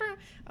 brr, brr."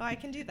 Oh, I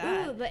can do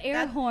that. Ooh, the air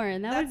That-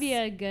 horn. That would be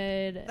that's- a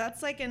good.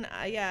 That's like an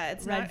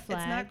it's Red not it's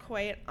flag. not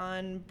quite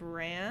on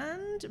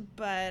brand,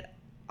 but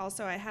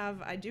also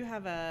I do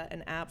have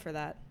an app for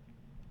that.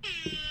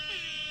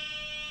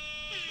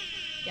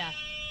 Yeah.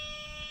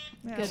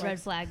 Yeah, Good it red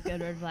works. flag.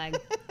 Good red flag.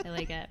 I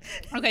like it.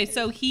 Okay,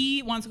 so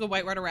he wants to go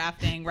whitewater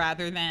rafting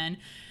rather than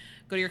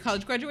go to your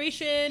college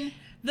graduation.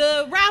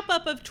 The wrap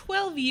up of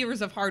 12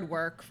 years of hard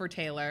work for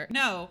Taylor.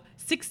 No,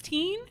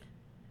 16?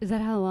 Is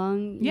that how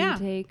long Yeah. you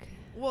take?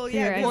 Well, For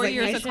your yeah, 4 because,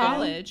 years of exhibition?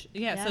 college.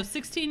 Yeah, Yeah. so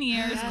 16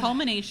 years, Yeah.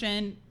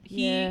 culmination.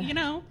 He,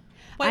 Yeah.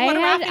 whitewater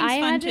rafting's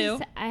fun too.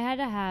 I had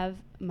to have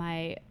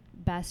my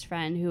best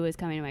friend who was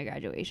coming to my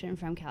graduation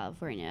from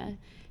California.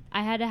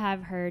 I had to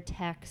have her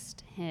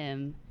text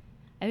him.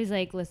 I was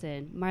like,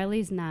 listen,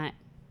 Marley's not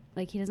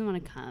like, he doesn't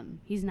want to come.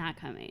 He's not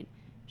coming.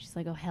 She's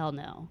like, oh, hell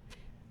no.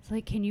 So,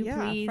 like, can you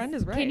please, friend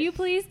is right. can you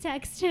please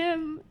text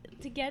him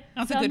to get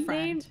That's a something? good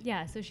friend.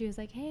 Yeah. So she was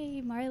like,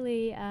 hey,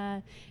 Marley,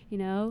 you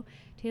know,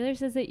 Taylor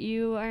says that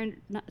you are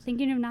not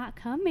thinking of not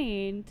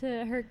coming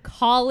to her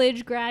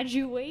college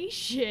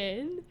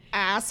graduation.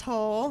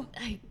 Asshole.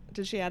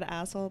 Did she add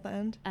asshole at the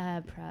end?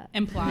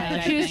 Implied, No, I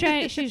she was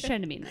think.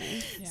 trying to be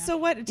nice. Yeah. So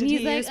what did And he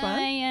he's like,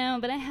 respond? I know,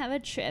 but I have a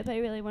trip I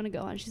really want to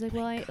go on. She's like,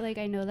 well,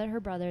 I know that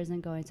her brother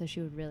isn't going, so she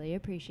would really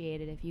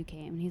appreciate it if you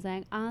came. And he's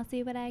like, I'll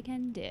see what I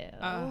can do.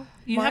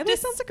 You have Marley to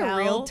sounds like a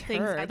real spell things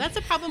turd. out. That's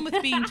a problem with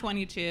being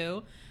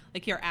 22.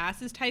 Like, your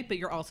ass is tight, but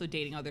you're also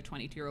dating other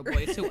 22-year-old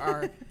boys who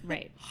are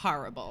Right.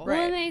 horrible. Right.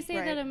 Well, and they say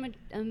right.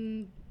 that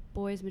a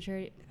boy's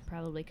maturity,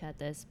 probably cut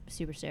this,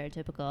 super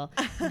stereotypical.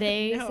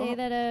 They No. say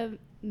that a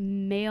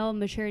male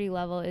maturity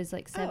level is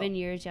like 7 Oh.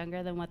 years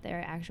younger than what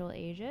their actual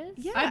age is.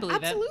 Yeah, I believe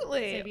it.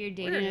 absolutely. So if you're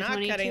dating We're a not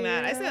cutting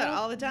that. I say that 22-year-old?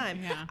 all the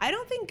time. Yeah. I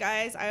don't think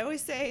guys, I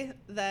always say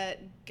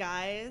that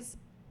guys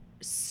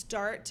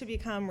start to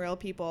become real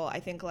people, I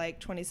think like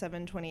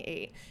 27,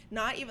 28.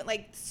 Not even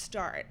like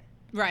start.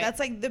 Right. That's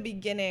like the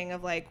beginning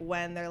of like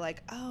when they're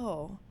like,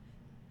 oh,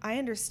 I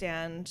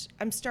understand.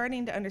 I'm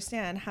starting to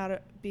understand how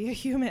to be a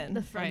human The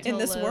in frontal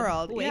this lobe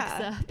world. wakes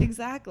Yeah, up.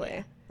 exactly.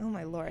 Yeah. Oh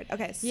my Lord.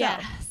 Okay, so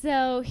Yeah.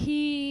 So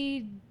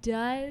he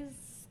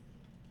does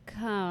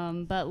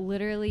come, but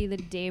literally the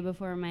day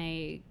before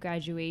my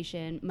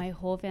graduation, my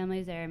whole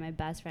family's there, my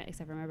best friend,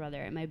 except for my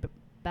brother, and my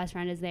best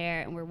friend is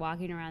there, and we're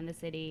walking around the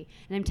city,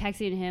 and I'm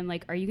texting him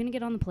like, are you going to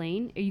get on the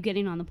plane? Are you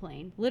getting on the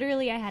plane?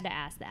 Literally, I had to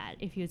ask that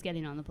if he was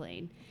getting on the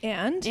plane.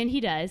 and And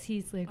he does.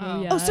 He's like, oh,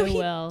 Oh. yeah, oh, so I he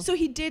will. so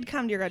he did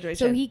come to your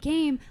graduation. So he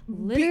came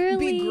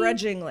literally.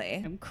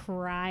 begrudgingly. I'm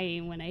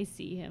crying when I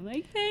see him.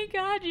 Like, thank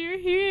God you're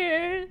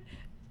here.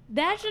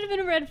 That should have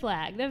been a red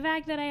flag. The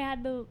fact that I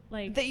had to,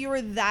 like, That you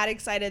were that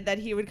excited that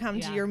he would come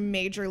to Yeah. your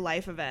major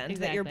life event.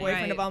 That your Exactly.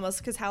 boyfriend Right. of almost,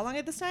 because how long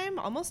at this time?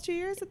 Almost 2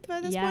 years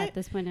by this yeah, point? at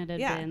this point it had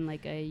Yeah. been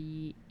like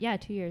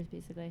 2 years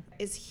basically.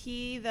 Is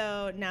he,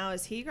 though, now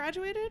is he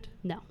graduated?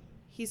 No.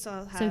 He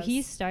still has. So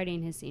he's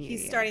starting his senior year.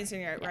 He's starting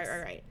senior year. Yes.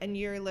 Right. And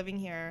you're living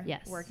here,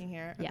 Yes. working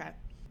here. Yeah. Okay.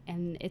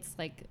 And it's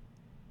like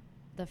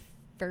the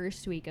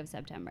first week of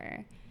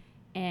September.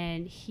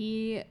 And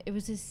it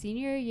was his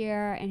senior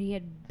year, and he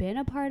had been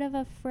a part of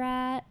a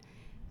frat,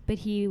 but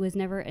he was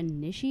never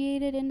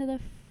initiated into the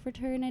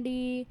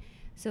fraternity.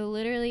 So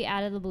literally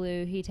out of the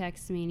blue, he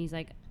texts me and he's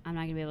like, I'm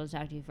not gonna be able to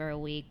talk to you for a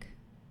week.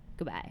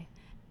 Goodbye.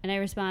 And I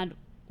respond,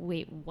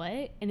 wait,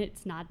 what? And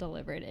it's not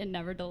delivered. It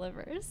never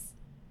delivers.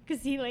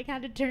 Because he like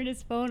had to turn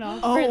his phone off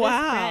Oh, for this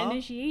wow. frat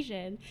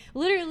initiation.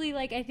 Literally,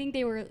 like, I think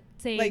they were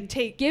saying, Like,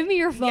 give me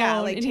your phone. Yeah,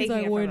 like, and he's taking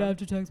like, it from wait, I him. have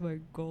to text my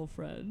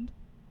girlfriend.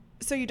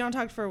 So you don't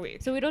talk for a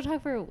week. So we don't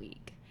talk for a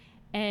week.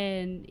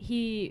 And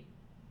he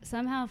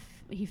somehow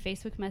he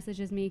Facebook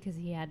messages me because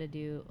he had to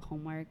do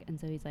homework. And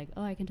so he's like,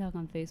 oh, I can talk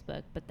on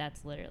Facebook. But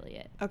that's literally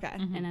it. Okay.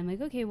 Mhm. And I'm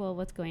like, okay, well,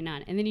 what's going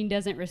on? And then he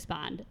doesn't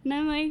respond. And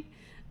I'm like,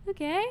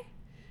 okay,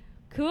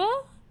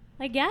 cool,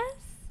 I guess.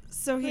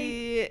 So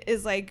he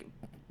is like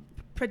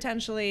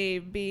potentially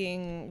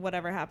being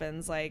whatever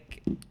happens,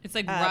 like It's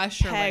like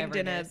Rush or pegged whatever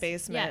in it a is.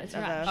 basement Yeah, it's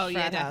of Rush. a Oh yeah,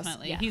 frat house.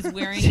 definitely. Yeah. He's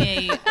wearing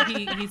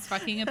he's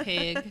fucking a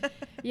pig.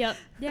 Yep.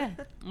 Yeah.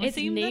 Well, It's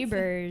see, that's a-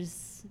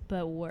 neighbors,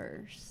 but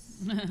worse.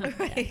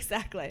 Right,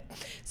 exactly.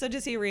 So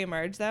does he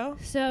reemerge though?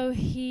 So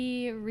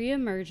he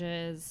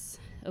reemerges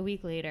a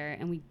week later,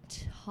 and we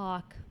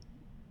talk,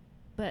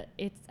 but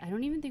I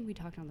don't even think we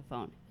talked on the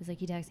phone. It's like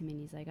he texted me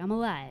and he's like, I'm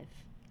alive.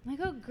 I'm like,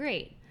 oh,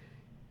 great.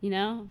 You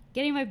know,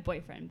 getting my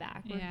boyfriend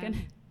back. We're Yeah. going to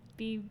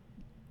be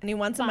And he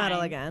wants a medal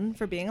Fine. again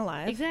for being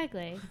alive.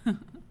 exactly.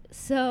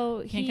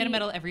 So Can't get a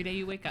medal every day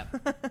you wake up.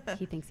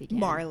 He thinks he can.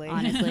 Marley.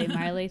 Honestly,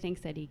 Marley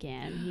thinks that he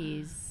can.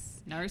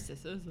 He's,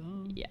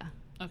 Narcissism. yeah.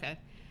 Okay.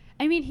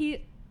 I mean,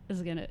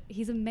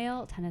 he's a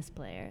male tennis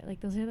player.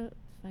 Like, those are the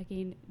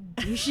fucking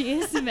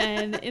douchiest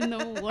men in the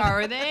world.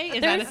 Are they?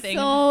 Is They're that a thing?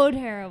 so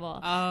terrible.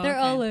 Oh, They're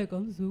all okay. like,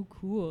 I'm so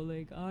cool.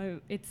 Like,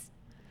 it's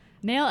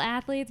male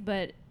athletes,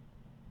 but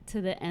to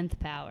the nth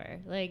power.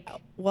 Like,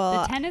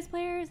 Well, the tennis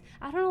players,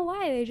 I don't know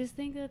why. They just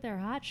think that they're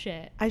hot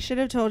shit. I should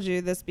have told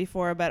you this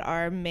before, but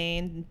our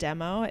main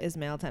demo is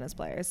male tennis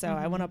players. So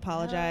I want to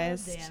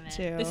apologize Oh, damn it.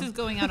 to. This is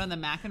going out on the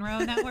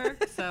McEnroe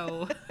network,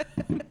 so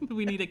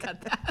we need to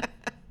cut that.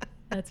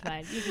 That's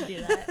fine. You can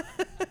do that.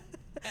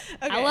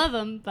 I Okay. love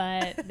them,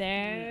 but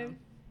they're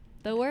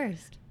the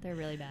worst. They're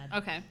really bad.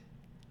 Okay.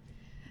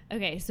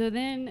 Okay, so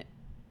then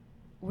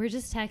we're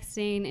just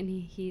texting, and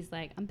he's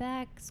like, I'm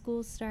back.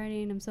 School's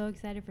starting. I'm so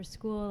excited for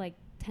school. Like,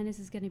 tennis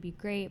is going to be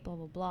great, blah,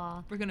 blah,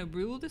 blah. We're gonna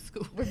rule the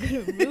school. We're going to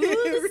rule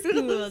the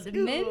school. Rule The the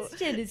men's school.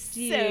 tennis So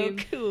team.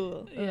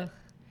 cool. Ugh.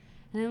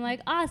 And I'm like,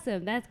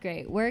 awesome. That's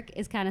great. Work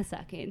is kind of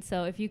sucking.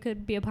 So if you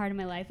could be a part of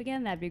my life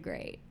again, that'd be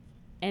great.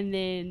 And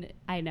then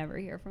I never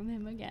hear from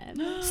him again.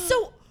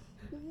 So.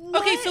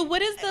 Okay, so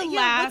what is the What's the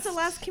last-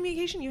 last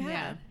communication you had?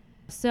 Yeah.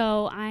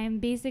 So I'm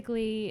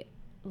basically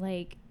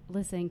like,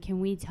 listen, can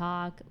we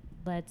talk?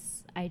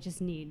 I just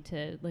need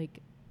to like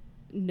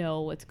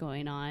know what's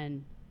going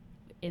on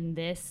in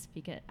this,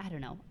 because I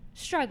don't know.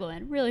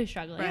 really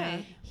struggling.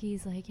 Right.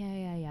 He's like,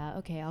 yeah.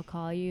 Okay, I'll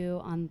call you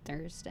on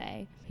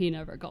Thursday. He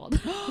never called.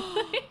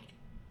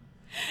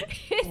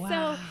 Wow.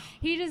 So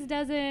he just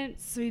doesn't,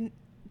 So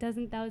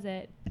that was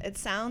it. it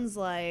sounds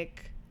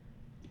like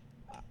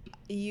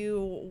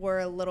you were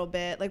a little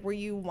bit like, were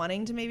you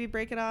wanting to maybe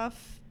break it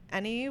off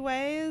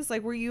anyways?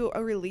 Like, were you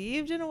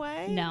relieved in a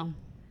way? No.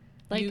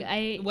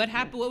 Like what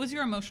happened? What was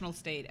your emotional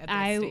state at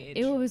this stage?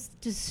 It was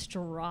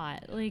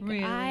distraught. Like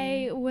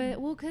Really?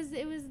 well, because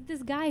it was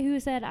this guy who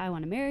said, "I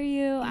want to marry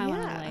you. I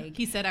want to Yeah. like."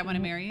 He said, "I want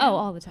to marry you." Oh,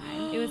 all the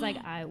time. It was like,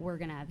 we're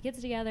gonna have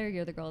kids together.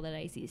 You're the girl that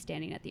I see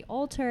standing at the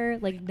altar.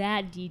 Like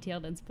that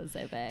detailed and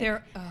specific.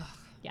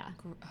 Yeah.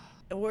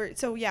 Were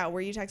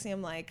you texting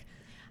him like,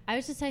 I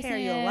was just Hey, texting are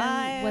you him,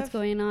 alive? what's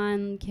going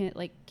on?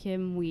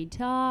 Can we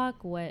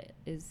talk? What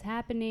is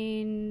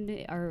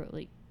happening?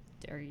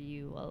 Are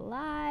you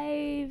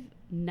alive?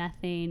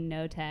 Nothing,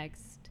 no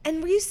text.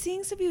 and were you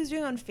seeing stuff he was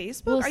doing on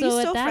Facebook? Well, Are so you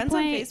at still that friends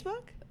point- on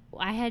Facebook?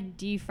 I had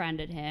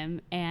defriended him,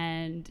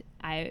 and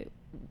I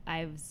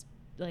was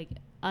like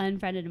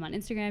unfriended him on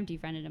Instagram,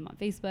 defriended him on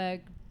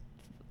Facebook,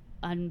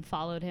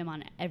 unfollowed him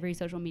on every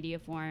social media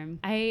form.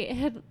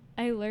 I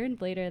learned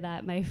later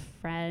that my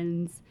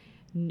friends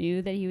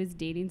knew that he was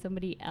dating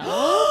somebody else.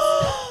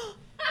 Oh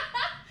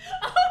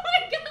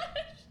my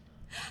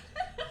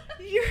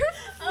gosh. Your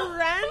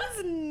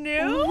friends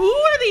knew? Who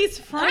are these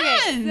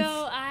friends?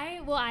 So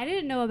I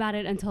didn't know about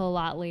it until a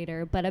lot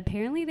later, but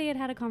apparently they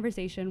had a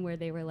conversation where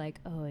they were like,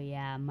 "Oh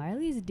yeah,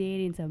 Marley's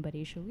dating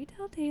somebody. Should we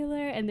tell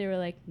Taylor?" And they were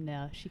like,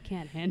 "No, she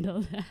can't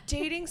handle that."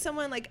 Dating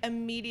someone like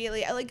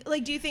immediately,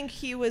 like do you think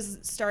he was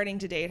starting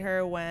to date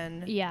her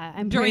when? Yeah,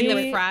 I'm During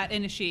pretty, the frat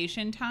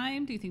initiation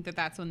time, do you think that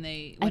that's when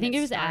they? I think it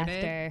was started?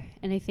 after,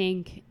 and I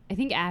think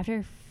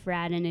after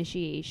frat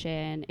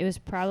initiation, it was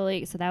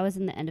probably, so that was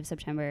in the end of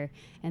September,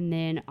 and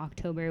then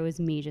October was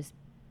me just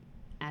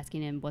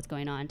asking him what's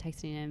going on,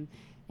 texting him,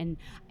 and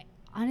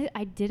I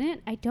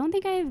don't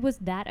think I was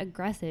that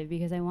aggressive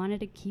because I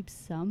wanted to keep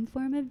some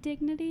form of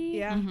dignity.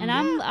 Yeah. Mhm. And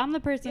I'm the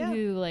person Yeah.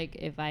 who, like,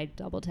 if I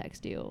double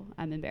text you,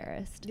 I'm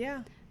embarrassed.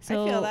 Yeah,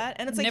 So I feel that,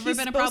 and it's like Never he's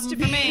been a supposed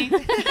problem to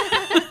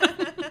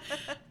for me.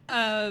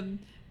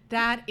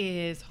 That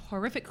is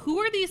horrific. Who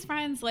are these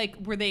friends? Like,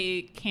 were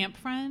they camp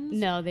friends?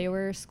 No, they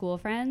were school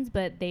friends,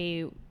 but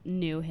they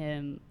knew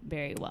him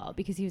very well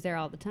because he was there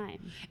all the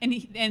time.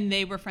 And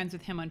they were friends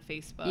with him on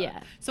Facebook.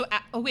 Yeah. So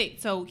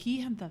so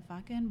he had the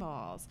fucking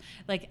balls.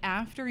 Like,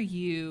 after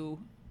you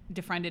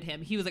defriended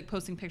him, he was like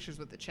posting pictures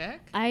with the chick.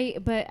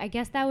 But I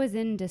guess that was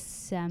in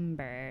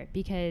December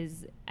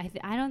because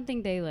I don't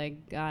think they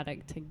like got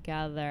it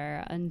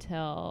together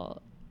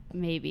until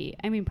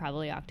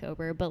probably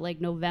October, but like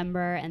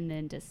November and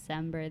then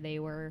December they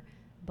were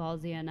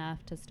ballsy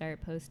enough to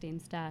start posting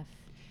stuff.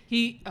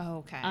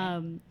 Okay.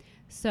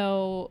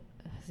 So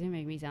it's gonna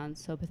make me sound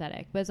so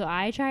pathetic, but so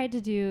I tried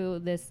to do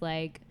this,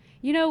 like,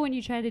 you know, when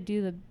you try to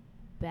do the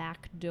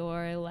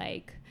backdoor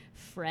like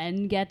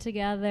friend get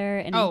together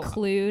and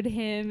include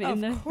him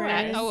in the course.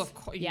 friends. of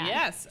course. Yeah.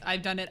 Yes,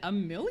 I've done it a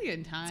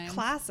million times. It's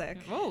classic.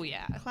 Oh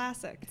yeah.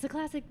 Classic. It's a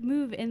classic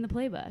move in the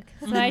playbook.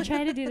 So I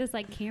try to do this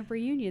like camp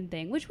reunion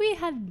thing, which we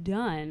have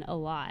done a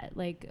lot.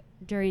 Like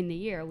during the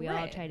year, we all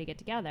Right. try to get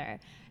together.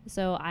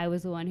 So I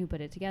was the one who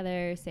put it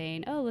together,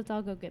 saying, "Oh, let's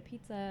all go get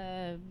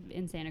pizza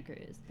in Santa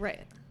Cruz."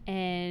 Right.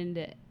 And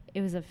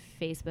it was a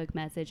Facebook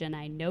message, and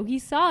I know he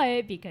saw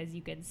it because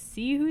you could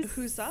see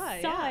who saw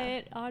it, yeah.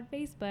 it on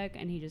Facebook,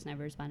 and he just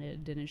never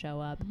responded, didn't show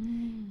up.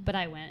 But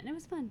I went, and it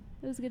was fun.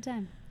 It was a good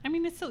time. I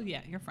mean, it's still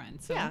your friend.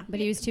 So. Yeah. But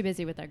he was too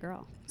busy with that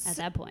girl at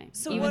that point,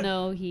 so even what-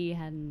 though he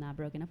had not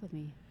broken up with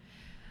me.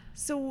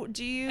 So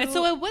do you? And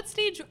so at what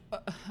stage?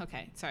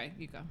 Okay, sorry,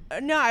 you go.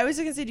 No, I was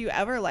just gonna say, do you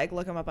ever like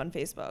look him up on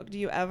Facebook? Do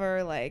you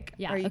ever like?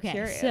 Yeah. Are you Okay.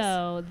 curious?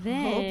 So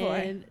then,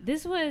 boy.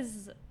 this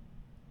was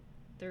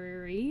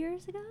 3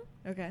 years ago.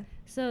 Okay.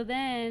 So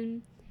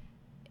then,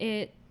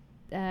 it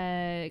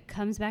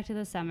comes back to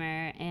the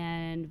summer,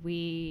 and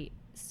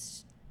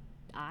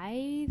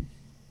I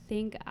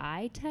think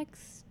I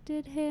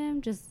texted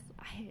him.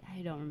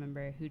 I don't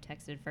remember who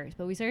texted first,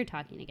 but we started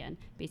talking again,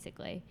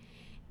 basically.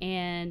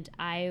 And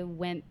I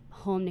went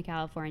home to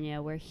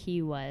California where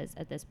he was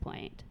at this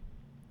point.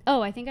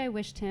 Oh, I think I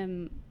wished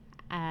him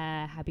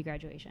a happy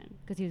graduation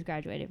because he was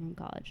graduating from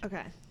college.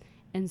 Okay.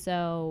 And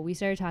so we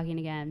started talking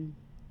again,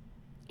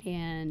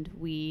 and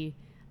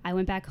I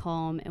went back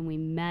home and we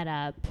met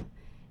up,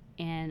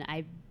 and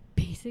I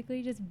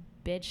basically just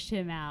bitched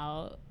him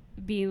out,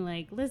 being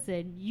like,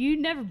 "Listen, you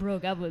never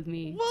broke up with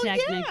me, Well,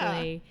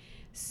 technically." yeah.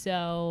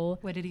 So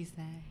What did he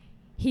say?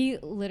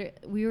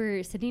 we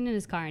were sitting in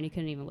his car, and he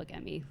couldn't even look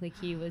at me. Like,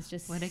 he was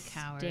just What a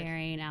coward.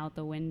 staring out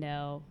the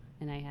window,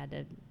 and I had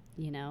to,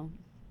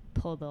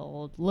 pull the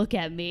old look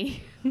at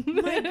me. Oh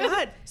my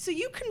God. So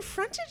you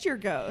confronted your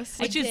ghost.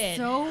 I Which is did.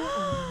 so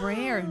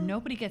rare.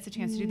 Nobody gets a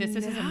chance to do this.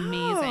 This is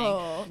amazing.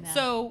 No.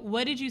 So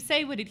what did you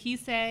say? What did he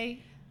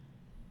say?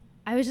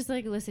 I was just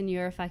like, "Listen,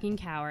 you're a fucking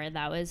coward.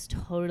 That was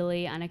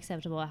totally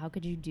unacceptable. How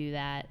could you do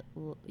that?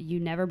 You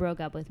never broke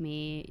up with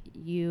me.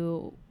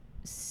 You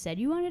said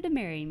you wanted to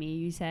marry me.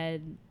 You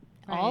said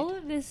all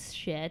of this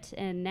shit,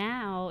 and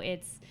now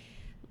it's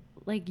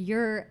like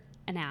you're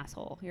an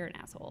asshole. You're an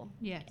asshole.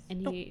 Yes.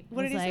 And he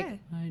what was did he like, say?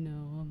 I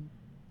know.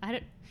 I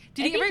don't.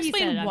 Did I he ever think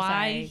explain said, "I'm why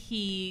sorry."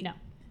 he? No.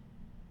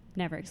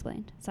 Never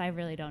explained. So I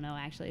really don't know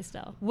actually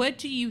still. What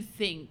do you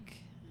think?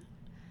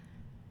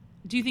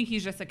 Do you think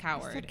he's just a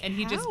coward and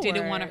he just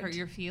didn't want to hurt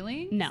your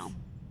feelings? No.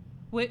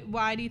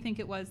 Why do you think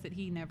it was that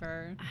he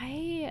never?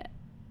 I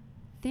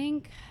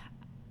think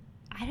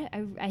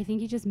I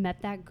think he just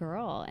met that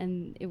girl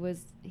and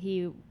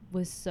he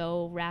was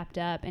so wrapped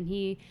up and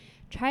he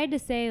tried to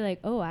say like,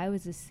 "Oh, I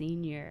was a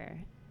senior."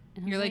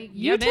 And You're I'm like,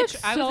 yeah, bitch,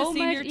 I was a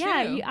senior much,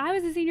 yeah, too. I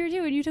was a senior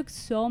too, and you took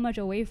so much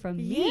away from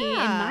me in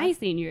my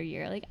senior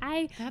year. Like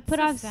I That's put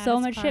the off so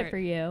saddest much part. shit for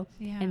you,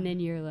 Yeah. and then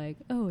you're like,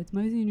 "Oh, it's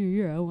my senior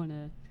year.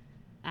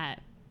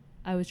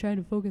 I was trying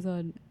to focus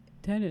on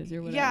tennis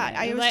or whatever." Yeah,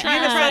 I was Like,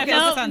 trying to try to focus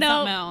focus on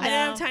something else. I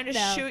didn't have time to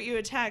no. shoot you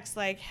a text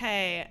like,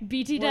 "Hey,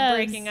 BT we're dubs.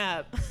 breaking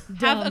up." Have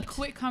a Dumped.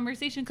 quick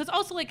conversation. Because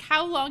also, like,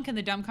 how long can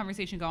the dumb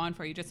conversation go on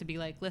for you just to be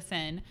like,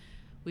 listen,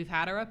 we've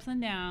had our ups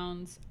and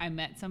downs. I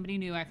met somebody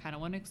new. I kind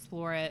of want to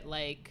explore it.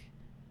 Like,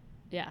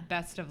 Yeah.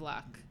 best of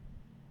luck.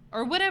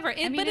 Or whatever.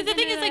 mean, But the isn't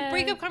thing it is, like, a-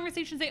 breakup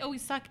conversations, they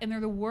always suck and they're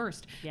the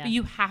worst. Yeah. But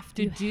you have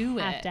to do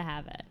have it. to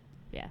have it.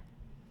 Yeah.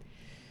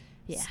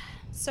 Yeah.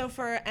 So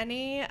for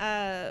any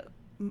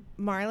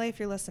Marley, if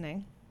you're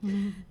listening,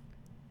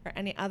 or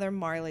any other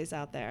Marleys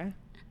out there,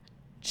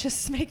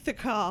 just make the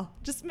call.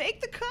 Just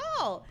make the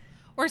call.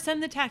 Or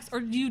send the text. Or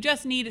you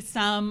just need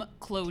some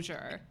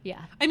closure.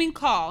 Yeah. I mean,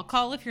 call.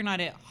 Call if you're not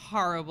a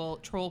horrible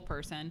troll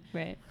person.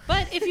 Right.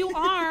 But if you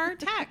are,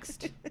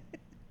 text.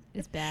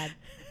 It's bad.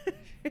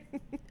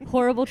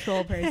 Horrible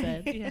troll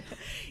person. Yeah.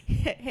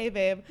 Hey,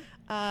 babe.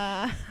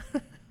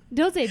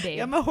 Don't say babe.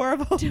 I'm a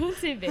horrible. Don't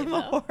say babe. I'm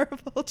a though.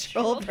 horrible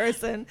troll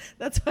person.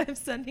 That's why I'm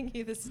sending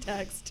you this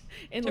text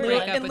in To lieu,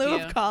 break up in with lieu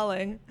you. of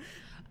calling.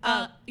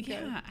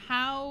 Yeah.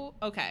 How?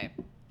 Okay.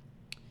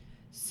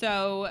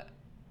 So,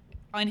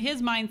 on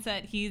his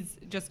mindset, he's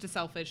just a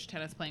selfish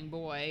tennis playing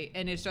boy,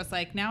 and it's just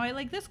like, now I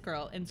like this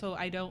girl, and so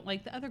I don't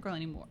like the other girl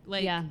anymore.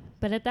 Like, Yeah.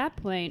 But at that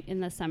point in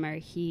the summer,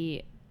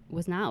 he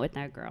was not with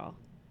that girl.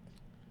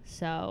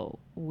 So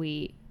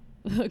we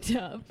hooked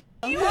up.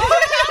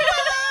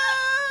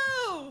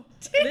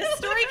 this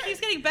story keeps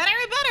getting better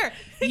and better.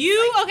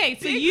 You okay?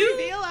 So Big you.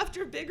 reveal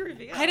after big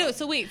reveal. I know.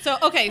 So wait. So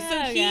okay. So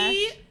Oh,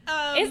 he.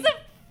 It's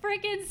a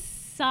freaking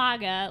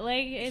saga.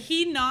 Like, it's,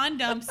 He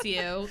non-dumps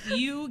you.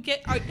 You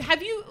get.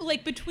 Have you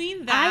like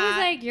between that? I was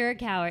like, "You're a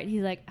coward."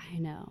 He's like, "I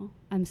know.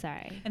 I'm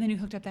sorry." And then you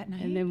hooked up that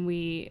night. And then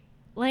we,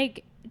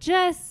 like,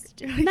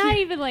 just not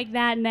even like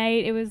that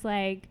night. It was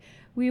like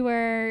we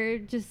were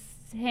just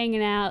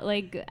hanging out.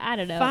 Like, I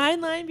don't know.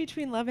 Fine line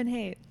between love and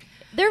hate.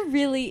 There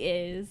really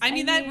is. I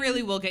mean, that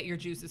really will get your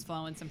juices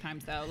flowing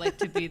sometimes, though. Like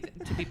to be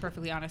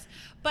perfectly honest.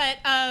 But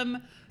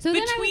So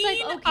then I between was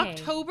like, okay.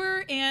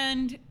 October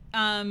and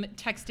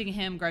texting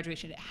him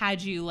graduation, had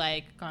you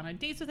like gone on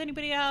dates with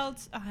anybody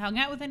else? Hung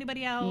out with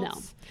anybody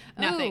else?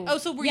 No. Nothing. Ooh, Oh,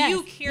 so were yes.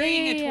 you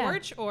carrying Yeah, yeah, a yeah.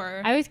 torch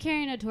or? I was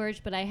carrying a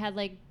torch, but I had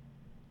like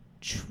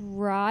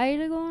tried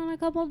to go on a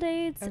couple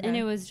dates, and Okay.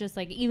 it was just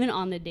like even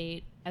on the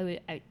date, I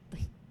like,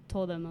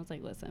 told him, I was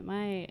like, "Listen,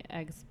 my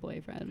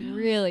ex-boyfriend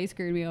really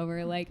screwed me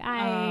over. Like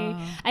I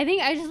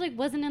think I just like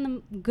wasn't in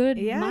the good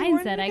Yeah, you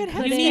weren't in mindset. a I good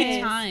couldn't. You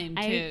need time,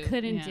 I too.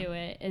 couldn't Yeah. do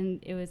it, and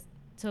it was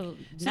so.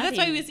 So that's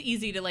why it nothing- was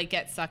easy to like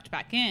get sucked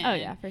back in. Oh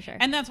yeah, for sure.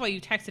 And that's why you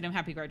texted him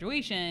happy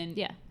graduation.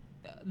 yeah.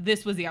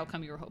 This was the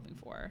outcome you were hoping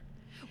for.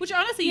 Which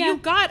honestly, Yeah. you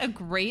got a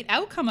great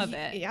outcome of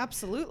it. Yeah,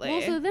 absolutely.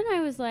 Well, so then I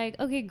was like,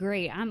 okay,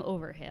 great. I'm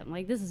over him.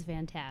 Like, this is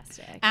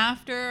fantastic.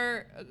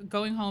 After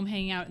going home,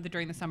 hanging out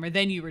during the summer,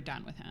 then you were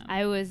done with him.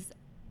 I was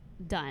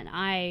done.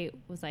 I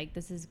was like,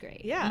 this is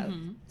great. yeah.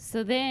 Mhm.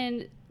 So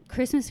then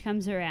Christmas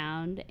comes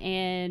around,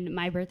 and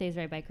my birthday's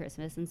right by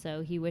Christmas, and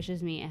so he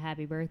wishes me a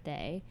happy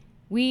birthday.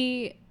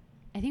 I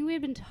think we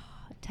had been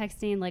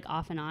texting like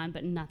off and on,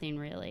 but nothing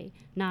really.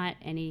 Not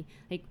any,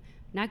 like,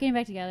 not getting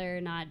back together,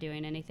 not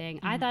doing anything.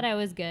 I thought I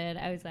was good.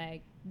 I was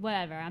like,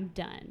 whatever, I'm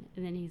done.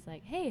 And then he's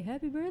like, hey,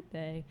 happy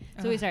birthday.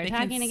 So we Ugh, started they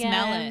can talking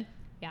smell again. it.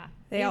 Yeah.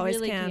 They always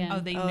really can. Oh,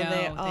 they know. They They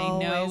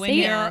know always when They-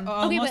 you're can. okay,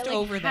 almost but like,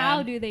 over how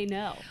them. do they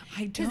know?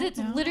 I Because don't it's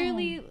know.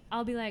 literally,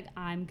 I'll be like,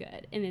 I'm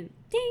good. And then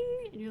ding,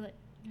 and you're like,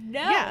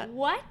 no, Yeah.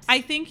 what? I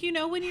think, you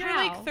know, when you're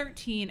How? like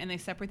 13 and they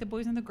separate the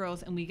boys and the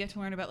girls and we get to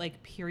learn about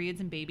like periods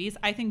and babies,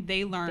 I think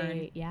they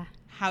learn Yeah.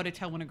 how to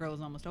tell when a girl is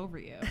almost over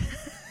you.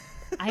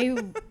 I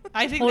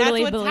I think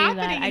totally that's what's believe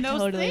happening that. I in those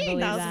totally things. believe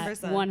that.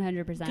 1000%.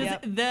 100%. Because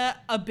Yep.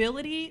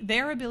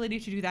 their ability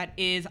to do that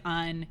is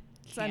uncanny.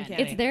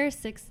 uncanny. It's their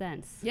sixth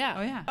sense. Yeah.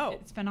 Oh yeah. Oh,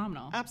 It's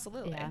phenomenal.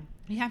 absolutely. Yeah.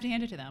 You have to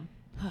hand it to them.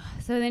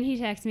 So then he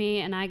texts me,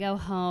 and I go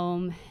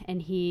home,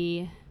 and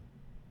he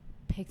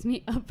picks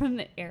me up from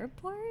the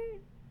airport.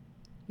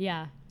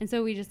 Yeah. And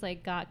so we just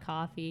like got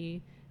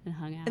coffee and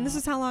hung out. And this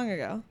is how long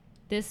ago?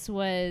 this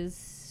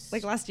was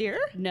Like last year?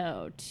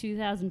 no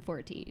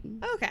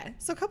 2014. Okay.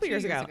 So a couple 2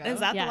 years years ago. ago. Is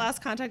that Yeah. the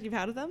last contact you've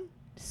had with them?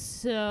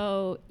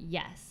 So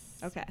yes.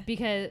 Okay.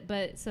 Because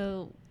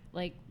so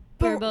like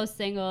we were both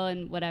single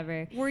and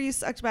whatever. Were you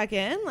sucked back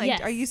in? Like,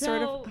 Yes, are you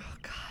sort of? so- Oh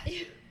God.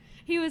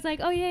 He was like,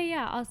 oh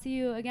yeah, I'll see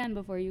you again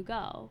before you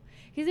go.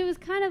 Because it was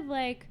kind of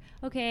like,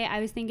 okay, I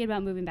was thinking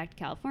about moving back to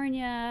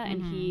California,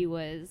 and he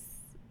was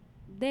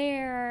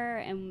there,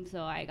 and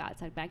so I got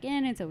sucked back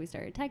in, and so we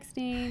started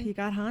texting. You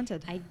got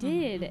haunted. I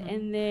did,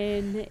 and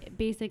then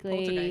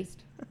basically,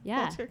 Poltergeist.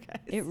 yeah,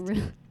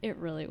 Poltergeist. it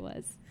really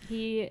was.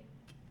 He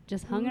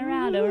just hung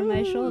around over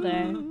my shoulder,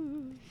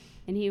 and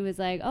he was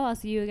like, "Oh, I'll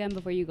see you again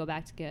before you go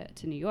back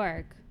to New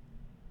York."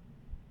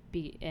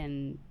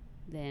 And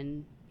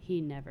then he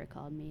never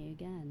called me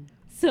again.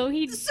 So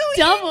he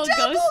double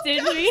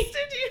ghosted me.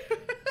 you.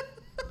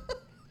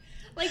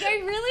 Like, I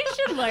really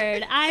should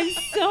learn. I'm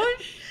so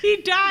He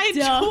died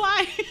Dumb.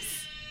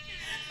 twice.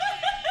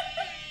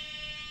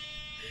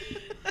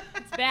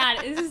 It's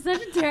bad. This is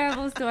such a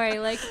terrible story.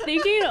 Like,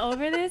 thinking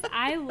over this,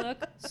 I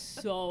look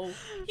so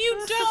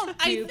You don't.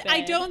 I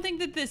Stupid. don't think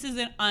that this is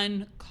an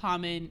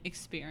uncommon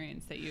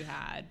experience that you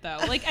had, though.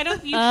 Like, I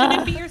don't. You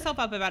shouldn't beat yourself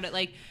up about it.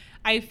 Like,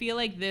 I feel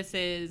like this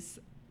is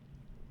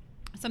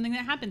something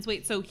that happens.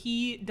 Wait, so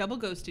he double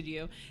ghosted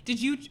you?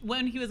 Did you,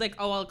 when he was like,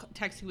 "Oh, I'll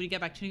text you when you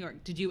get back to New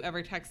York"? Did you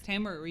ever text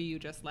him, or were you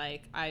just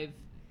like, "I've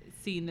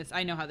seen this.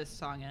 I know how this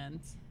song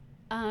ends"?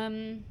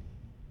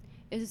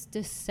 It was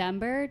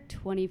December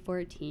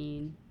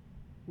 2014.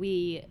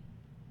 We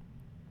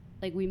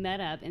met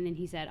up, and then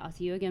he said, "I'll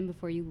see you again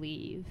before you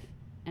leave."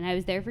 And I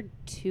was there for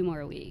 2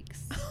 more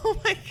weeks. Oh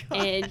my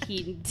God. And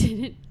he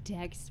didn't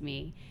text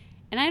me.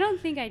 And I don't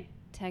think I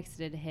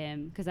texted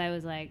him because I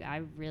was like,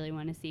 I really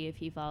want to see if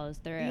he follows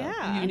through.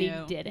 Yeah. And You he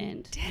knew.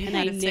 didn't. You And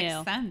had I a knew.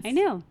 sixth sense. I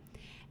knew.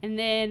 And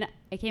then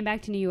I came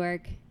back to New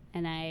York,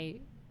 and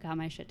I got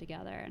my shit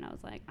together, and I was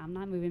like, I'm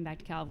not moving back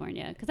to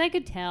California, because I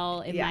could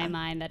tell in my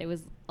mind that it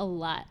was a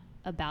lot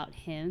about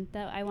him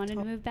that I wanted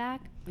to move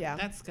back. Yeah.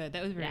 That's good.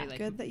 That was very Yeah. like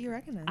Good that you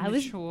recognize. I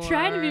was Mature.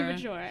 trying to be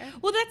mature.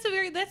 Well,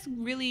 that's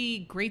really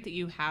great that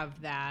you have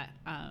that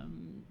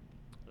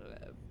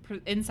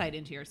insight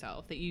into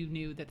yourself, that you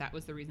knew that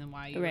was the reason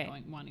why you Right. were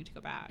wanting to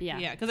go back.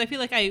 Yeah. Because I feel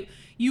like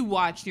you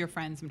watched your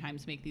friends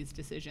sometimes make these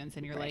decisions,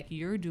 and you're Right. like,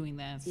 you're doing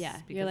this. Yeah.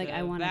 because You're like, of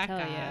I wanna that tell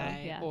you.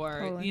 guy, Yeah. or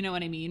Totally. you know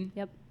what I mean.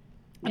 Yep.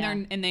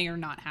 And they are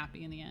not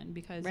happy in the end,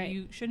 because Right.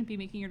 you shouldn't be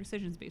making your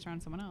decisions based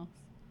around someone else,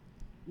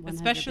 100%.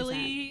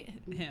 especially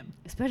him.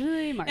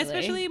 Especially Marley.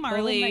 Especially Oh my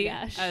Marley,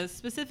 gosh.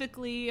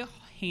 specifically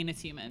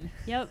heinous human.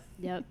 Yep.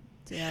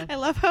 Yeah. I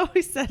love how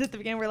we said at the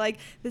beginning, we're like,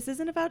 this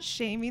isn't about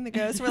shaming the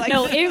ghost. We're like,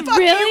 No, it "Fuck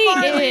you,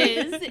 Marley." really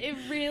is. It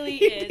really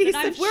is. Piece And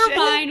I'm of shit.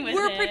 fine with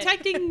We're it.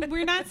 protecting.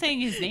 We're not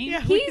saying his name.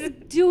 Yeah. He's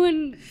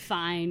doing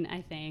fine,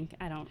 I think.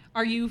 I don't.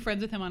 Are you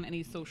friends with him on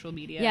any social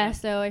media? Yeah,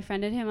 so I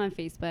friended him on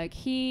Facebook.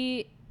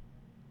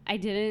 I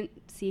didn't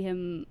see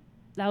him.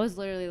 That was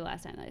literally the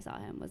last time that I saw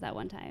him, was that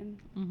one time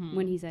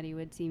when he said he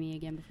would see me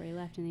again before he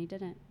left, and he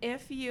didn't.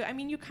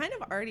 You kind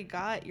of already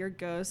got your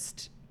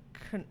ghost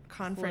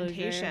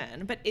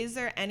confrontation, but is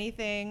there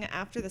anything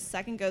after the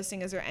second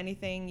ghosting, is there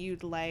anything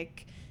you'd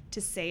like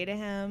to say to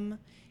him?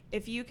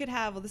 If you could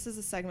have, well, this is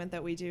a segment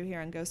that we do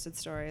here on Ghosted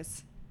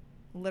Stories,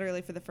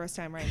 literally for the first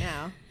time right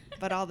now,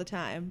 but all the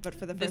time, but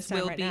for the first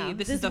time right now.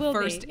 This is the will be.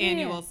 first Yeah,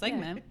 annual yeah,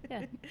 segment.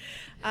 Yeah.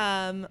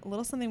 A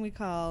little something we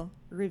call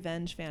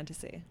revenge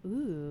fantasy.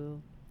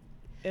 Ooh.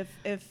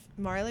 If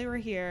Marley were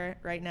here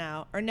right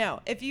now, or no,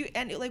 if you,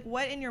 and like,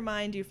 what in your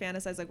mind do you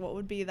fantasize, like what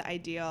would be the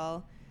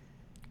ideal?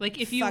 Like,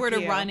 if you Fuck were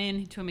to you. run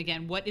into him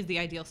again, what is the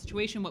ideal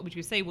situation? What would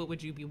you say? What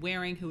would you be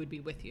wearing? Who would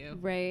be with you?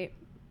 Right.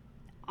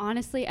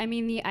 Honestly, I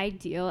mean, the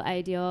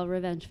ideal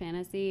revenge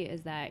fantasy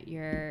is that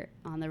you're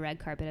on the red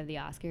carpet of the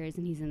Oscars,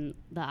 and he's in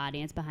the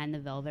audience behind the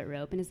velvet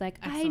rope, and it's like,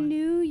 I Excellent.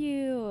 knew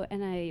you.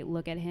 And I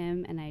look at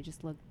him, and I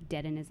just look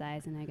dead in his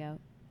eyes, and I go,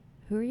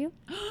 who are you?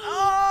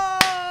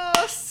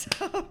 Oh,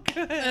 so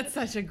good. That's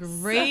such a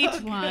great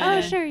So one. good.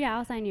 Oh, sure, yeah,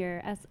 I'll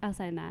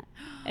sign that.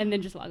 And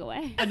then just walk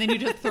away. And then you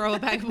just throw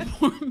it back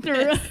before him.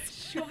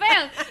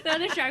 Bam! Throw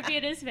the Sharpie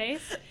in his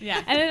face. Yeah.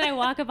 And then I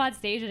walk up on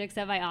stage and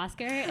accept my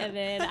Oscar, and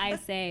then I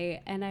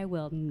say, and I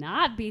will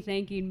not be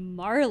thanking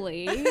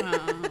Marley.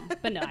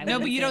 But no, I No,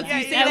 wouldn't but you say don't. that.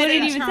 You say I that wouldn't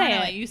even say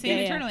internally. it. You say Yeah, it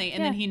yeah. internally, and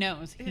Yeah. then he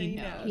knows. He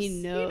knows.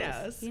 He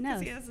knows. He He knows.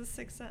 knows. He has a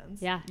sixth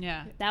sense. Yeah.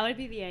 Yeah. That would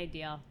be the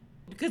ideal.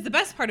 Because the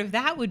best part of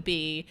that would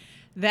be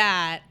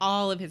that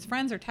all of his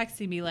friends are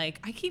texting me like,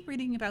 I keep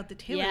reading about the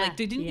Taylor. Yeah. Like,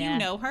 didn't Yeah. you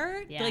know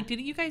her? Yeah. Like,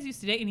 didn't you guys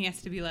used to date? And he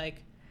has to be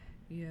like,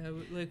 yeah,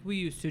 like we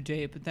used to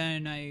date, but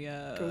then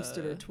I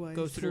Ghosted her twice.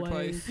 Ghosted her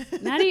twice.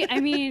 I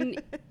mean,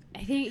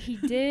 I think he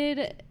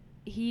did.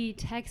 He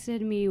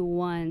texted me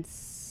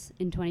once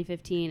in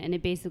 2015, and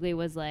it basically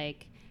was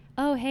like,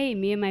 oh, hey,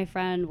 me and my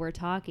friend were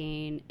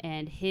talking,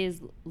 and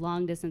his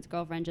long-distance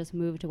girlfriend just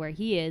moved to where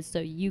he is, so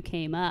you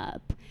came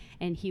up.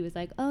 And he was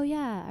like, oh,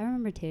 yeah, I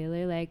remember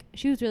Taylor. Like,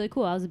 she was really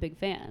cool. I was a big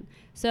fan.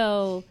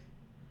 So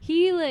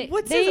he, like,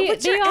 What's they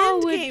your all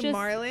end would game, just,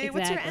 Marley?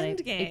 What's your Exactly,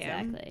 end game?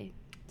 Exactly.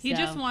 He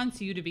just So,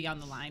 wants you to be on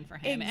the line for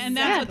him, and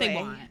that's what they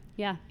Exactly. want.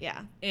 Yeah,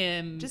 Yeah.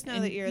 Just know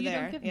and that you're you don't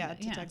there. give him Yeah,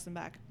 that, to text him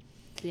back.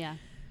 yeah.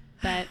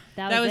 But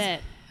that That was was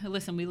it.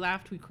 Listen, we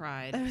laughed, we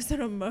cried. That was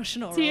an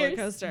emotional Tears.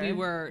 roller coaster. We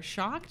were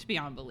shocked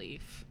beyond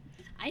belief.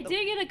 I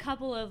did get a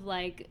couple of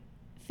like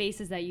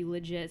faces that you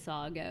legit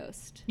saw a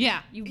ghost.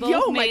 Yeah. You both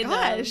Yo, my made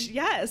gosh, them.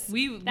 yes.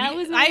 That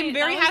was my- I'm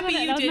very that was happy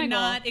what- you that was my did goal.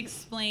 not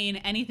explain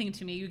anything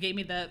to me. You gave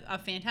me a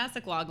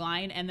fantastic log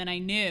line, and then I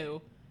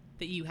knew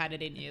that you had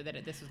it in you that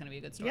this was going to be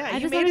a good story. Yeah, I you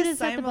just made wanted us to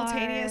set the bar.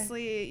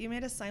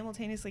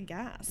 simultaneously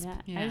gasp. Yeah.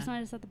 Yeah. I just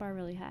wanted to set the bar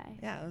really high.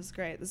 Yeah, it was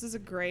great. This is a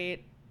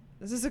great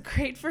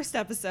first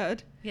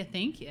episode. Yeah,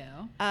 thank you. Wait,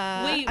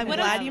 Wait, I'm what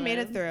glad else? you made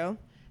it through.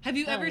 Have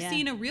you Oh, ever yeah.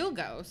 seen a real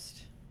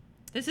ghost?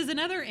 This is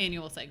another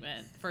annual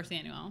segment, first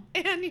annual.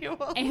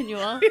 Annual.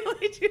 We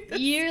only do this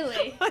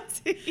Yearly.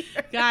 once a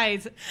year.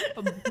 Guys,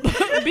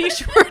 be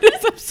sure to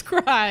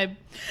subscribe.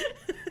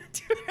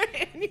 To our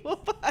annual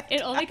podcast.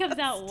 It only comes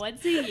out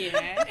once a year.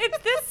 It's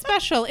this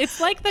special. It's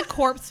like the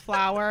corpse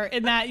flower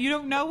in that you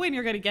don't know when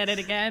you're going to get it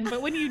again,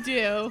 but when you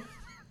do,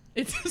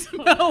 it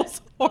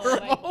smells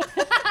horrible.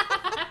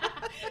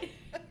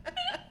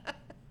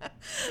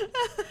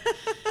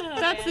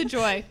 That's the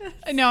joy.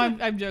 No,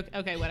 I'm joking.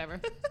 Okay, whatever.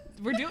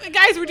 We're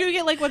doing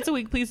it like once a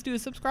week. Please do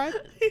subscribe.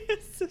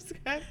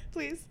 Subscribe,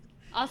 please.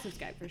 I'll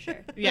subscribe for sure.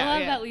 Yeah, You'll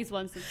have yeah. at least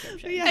one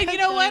subscription. Yeah. And you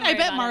know Don't what? worry I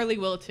bet about it. Marley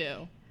will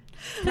too.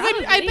 'Cause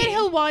Probably. I bet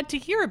he'll want to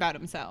hear about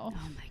himself.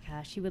 Oh my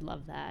gosh, he would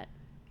love that.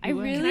 You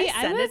would? Can I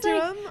send was it to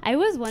like, him? I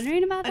was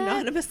wondering about that.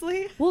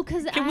 Anonymously. Well,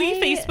 because Can we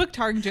Facebook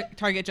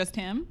target just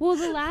him? Well,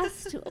 the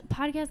last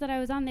podcast that I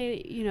was on,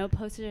 they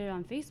posted it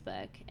on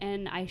Facebook,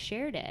 and I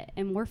shared it,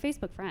 and we're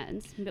Facebook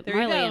friends, There you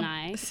Marley go. and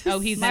I. Oh,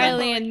 he's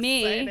Marley and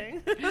me.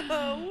 exciting.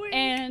 Oh, wait.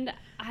 And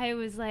I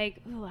was like,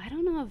 oh, I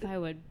don't know if I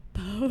would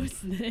post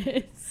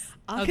this.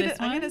 I'm this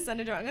gonna one? send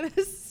it to her.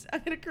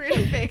 I'm gonna create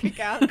a fake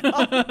account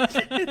called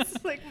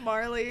it's like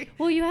Marley.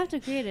 Well, you have to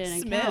create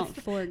an Smith.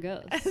 account for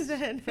ghosts And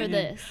then- for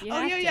this. You Oh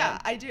have yeah, to. yeah.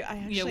 I do. I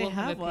actually Yeah, we'll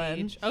have a one.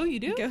 page. Oh, you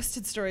do?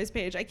 Ghosted Stories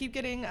page. I keep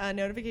getting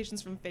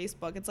notifications from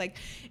Facebook. It's like,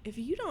 if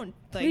you don't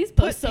like Please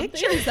put post something.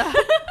 pictures up,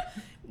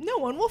 no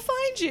one will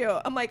find you.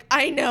 I'm like,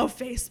 I know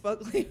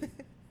Facebook.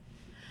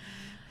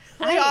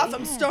 Lay off.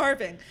 I'm yeah.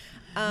 starving.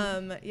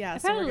 Yeah. I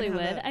so we're probably gonna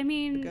would. have I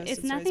mean, Ghosted it's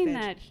Stories nothing page.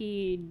 that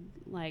he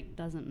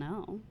doesn't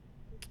know,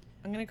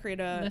 I'm gonna create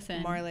a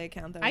Listen, Marley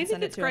account though. I and think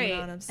send it's it to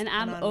him great. and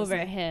I'm anonymously. over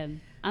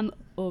him. I'm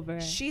over.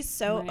 She's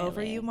so over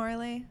Marley. you,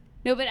 Marley.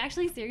 No, but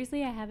actually,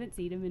 seriously, I haven't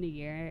seen him in a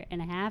year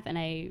and a half, and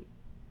I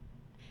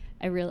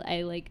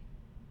like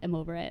am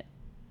over it.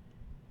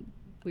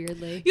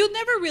 Weirdly. You'll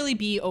never really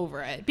be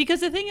over it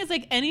because the thing is,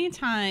 like,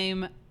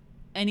 anytime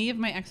any of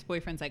my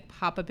ex-boyfriends like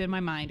pop up in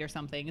my mind or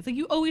something, it's like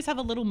you always have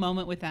a little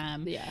moment with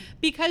them. Yeah.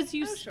 Because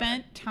you Oh, sure.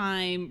 spent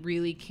time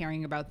really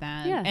caring about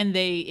them, Yeah. and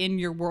they in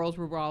your world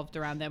revolved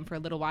around them for a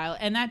little while,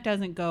 and that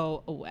doesn't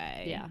go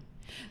away. Yeah.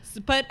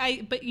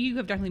 But you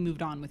have definitely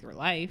moved on with your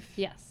life.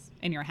 Yes.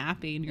 And you're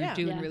happy and you're Yeah.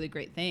 doing Yeah. really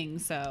great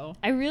things. So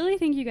I really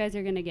think you guys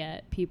are gonna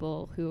get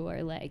people who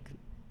are like,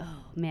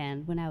 oh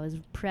man, when I was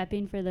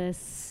prepping for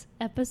this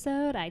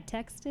episode, I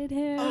texted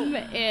him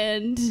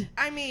and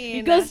I he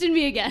mean, ghosted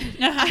me again.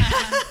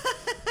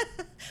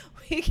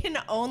 we can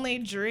only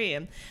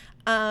dream.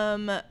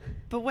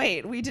 But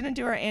wait, we didn't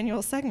do our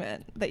annual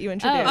segment that you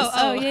introduced.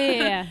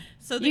 Yeah.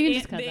 So You can the,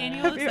 just cut the that out.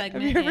 annual Have you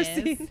segment ever is,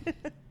 seen?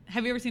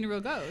 have you ever seen a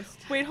real ghost?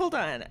 Wait, hold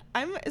on.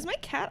 Is my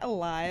cat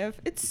alive?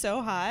 It's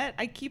so hot.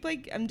 I keep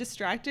I'm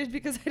distracted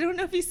because I don't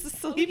know if he's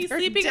asleep He's or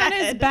sleeping dead. on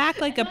his back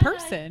like a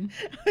person.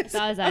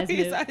 Saw his eyes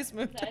his move. eyes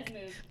moved. His eyes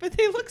moved. But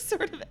they look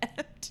sort of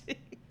empty.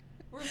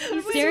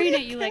 He's staring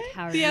at you like,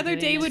 how are The you other doing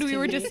day this when we to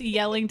were me? just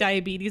yelling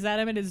diabetes at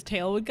him and his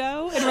tail would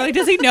go, and we're like,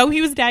 does he know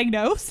he was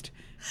diagnosed?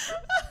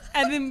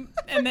 And then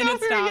I it forgot we were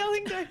stopped.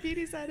 yelling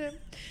diabetes at him.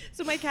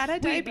 So my cat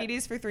had Wait, but-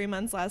 diabetes for 3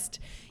 months last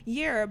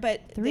year,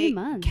 but 3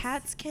 months?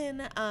 cats can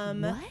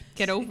What?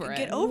 Get over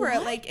get it. over it.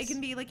 What? Like it can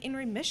be like in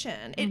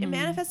remission. It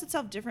manifests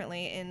itself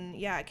differently in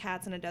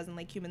cats and it does in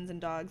like humans and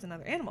dogs and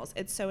other animals.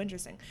 It's so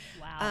interesting.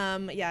 Wow.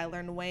 I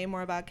learned way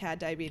more about cat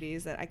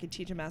diabetes that I could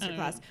teach a master Oh.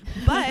 class,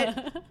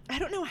 but I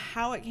don't know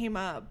how it came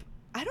up.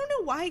 I don't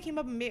know why it came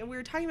up. We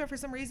were talking about it for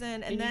some reason,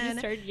 and And you then just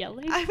started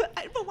yelling?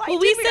 but why Well,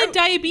 we did said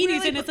diabetes we were,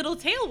 like, and his little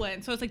tail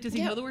went. So it's like, does he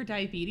Yeah. know the word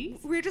diabetes?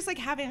 we were just like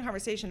having a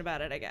conversation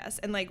about it, I guess.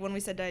 And like when we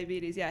said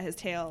diabetes, his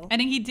tail.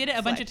 And then he did it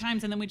a bunch of Flicked.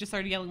 times, and then we just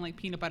started yelling like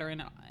peanut butter,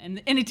 and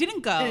it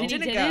didn't go. And And it he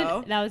didn't didn't.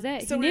 go. That was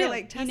it. So He we knew. were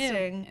like He knew.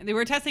 testing. They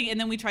were testing, and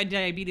then we tried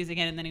diabetes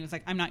again, and then he was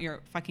like, "I'm not your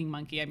fucking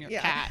monkey. I'm your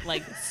Yeah. cat.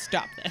 Like,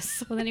 stop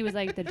this." Well, then he was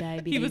like, the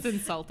diabetes He was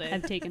insulted.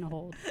 have taken a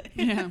hold.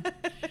 Yeah.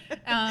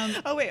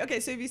 Oh wait, okay.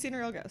 So have you seen a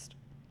real ghost?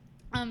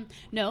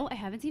 No, I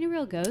haven't seen a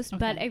real ghost,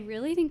 but Okay. I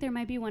really think there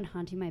might be one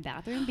haunting my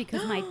bathroom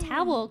because my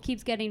towel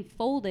keeps getting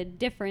folded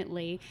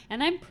differently,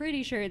 and I'm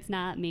pretty sure it's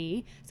not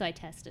me. So I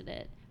tested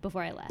it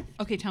before I left.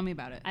 Okay, tell me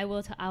about it. I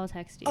will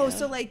text you. Oh,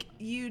 so like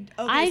you. Okay,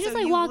 I so just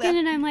like you walk in left-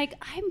 and I'm like,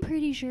 I'm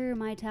pretty sure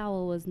my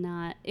towel was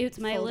not. It's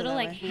my Folded little that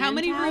like way. hand How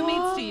many towel.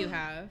 roommates do you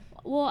have?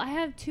 Well, I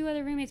have 2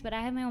 other roommates, but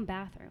I have my own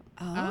bathroom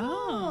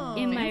Oh.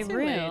 in my Fancy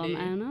room. lady.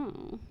 I don't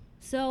know.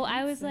 So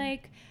I was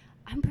like,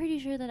 I'm pretty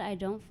sure that I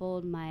don't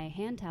fold my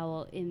hand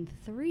towel in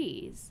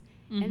 3s.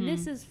 and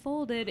this is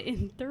folded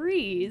in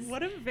threes.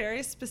 What a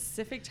very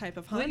specific type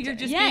of Well, haunting. you're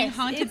just being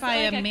haunted it's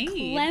by like a maid.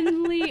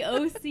 cleanly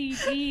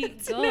OCD an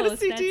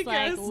ghost OCD that's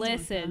like, ghost.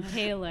 listen,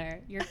 Taylor,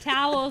 your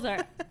towels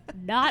are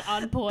not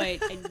on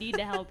point. I need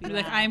to help you You're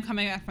like, out." I am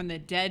coming back from the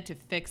dead to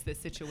fix this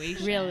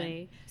situation.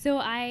 Really? So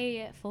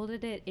I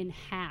folded it in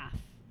half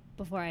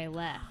before I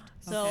left.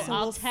 So Okay. So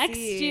I'll we'll text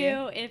see.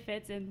 you if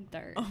it's in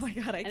thirds. Oh my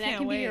God, I and that can't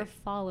can wait. be your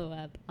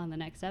follow-up on the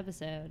next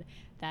episode.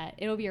 That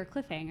it'll be your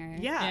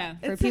cliffhanger. Yeah.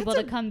 For It's people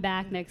such to a- come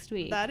back next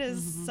week. That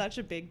is such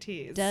a big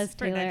tease. Does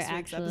for Taylor next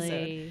week's episode.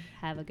 actually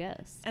have a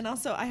ghost? And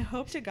also, I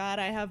hope to God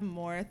I have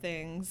more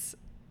things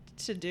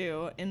to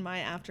do in my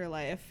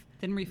afterlife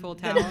Then refold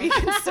than towel. be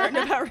concerned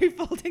about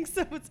refolding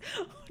someone's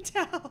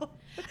towel.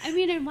 I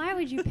mean, and why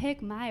would you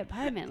pick my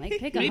apartment? Like,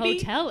 pick a Maybe-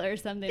 hotel or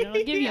something. It'll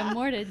give Yeah. you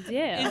more to do.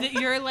 Is it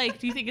your like?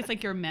 Do you think it's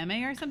like your meme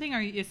or something,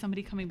 or is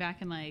somebody coming back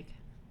and like?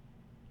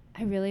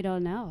 I really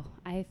don't know.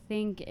 I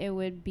think it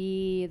would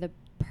be the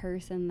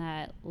person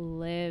that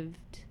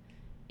lived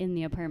in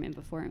the apartment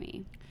before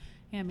me.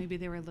 Yeah, maybe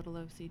they were a little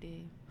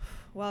OCD.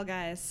 Well,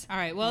 guys, All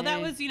right. Well, that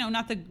Right. was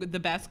not the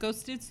best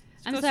ghosted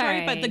I'm ghost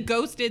story, but sorry. the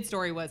ghosted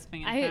story was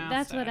fantastic.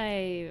 That's what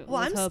I Well,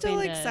 was I'm hoping still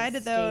to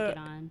excited, stake though. it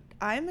on.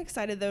 I'm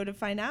excited though to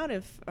find out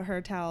if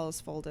her towel is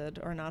folded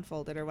or not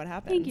folded or what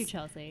happens. Thank you,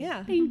 Chelsea.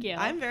 Yeah. Thank you.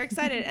 I'm very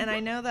excited, and I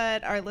know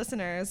that our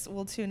listeners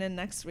will tune in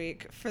next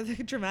week for the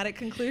dramatic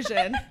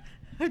conclusion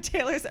of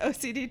Taylor's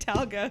OCD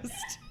towel ghost.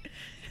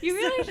 You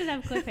really should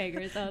have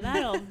cliffhangers, though.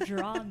 That'll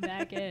draw them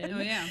back in. Oh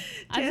yeah.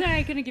 I'm sorry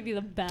I couldn't give you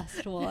the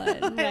best one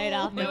right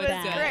off the No, No, it's it's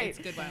bat. good. great. It's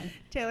a good one.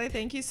 Taylor,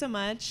 thank you so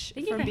much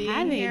Thank you for for being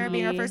having here,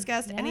 being our me. first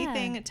guest. Yeah.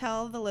 Anything,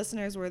 tell the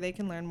listeners where they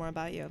can learn more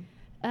about you.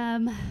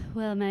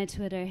 Well, my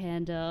Twitter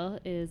handle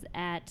is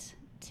at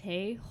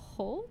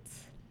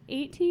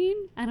TayHolt18.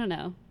 I don't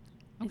know.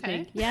 I Okay.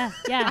 think. Yeah,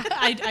 yeah.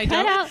 I Cut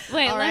don't. out.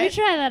 Wait, All let me right.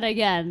 try that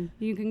again.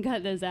 You can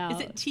cut this out. Is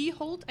it T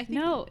Holt? I think.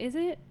 No, is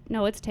it?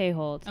 No, it's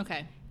Tayholt.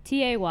 Okay.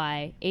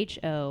 TayHolt.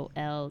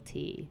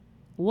 18.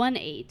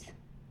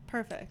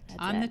 Perfect. That's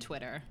On it. the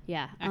Twitter.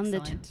 Yeah,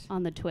 Excellent.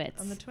 on the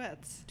twits. On the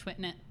twits.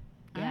 Twitting it.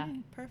 Yeah. All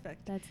right.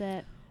 Perfect. That's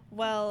it.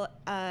 Well,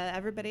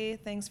 everybody,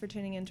 thanks for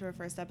tuning in to our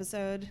first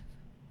episode.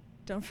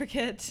 Don't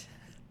forget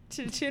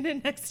to tune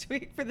in next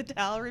week for the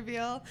towel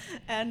reveal.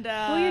 And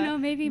Well,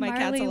 maybe my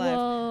cat's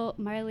alive.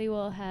 Marley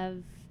will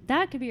have.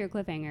 That could be your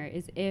cliffhanger.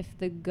 Is if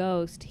the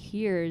ghost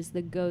hears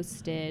the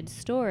ghosted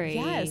story.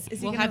 Yes. Is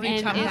he We'll gonna have you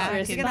reach come out? back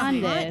Is he and gonna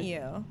responded. haunt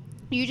you?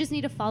 You just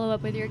need to follow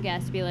up with your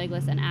guest. Be like,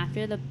 listen,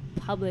 after the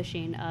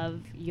publishing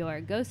of your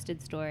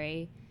ghosted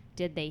story,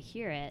 did they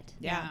hear it?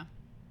 Yeah.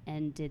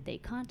 And did they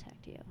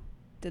contact you?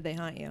 Did they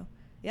haunt you?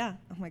 Yeah.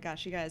 Oh my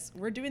gosh, you guys,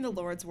 we're doing the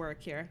Lord's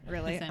work here,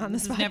 really, Listen, on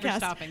this is podcast. never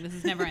stopping. This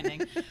is never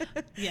ending.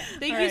 Yeah.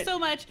 Thank All you right. so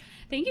much.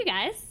 Thank you,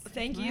 guys.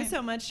 Thank you Right.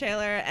 so much,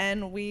 Taylor,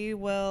 and we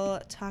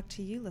will talk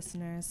to you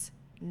listeners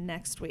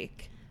next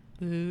week.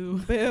 Boo.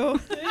 Boo.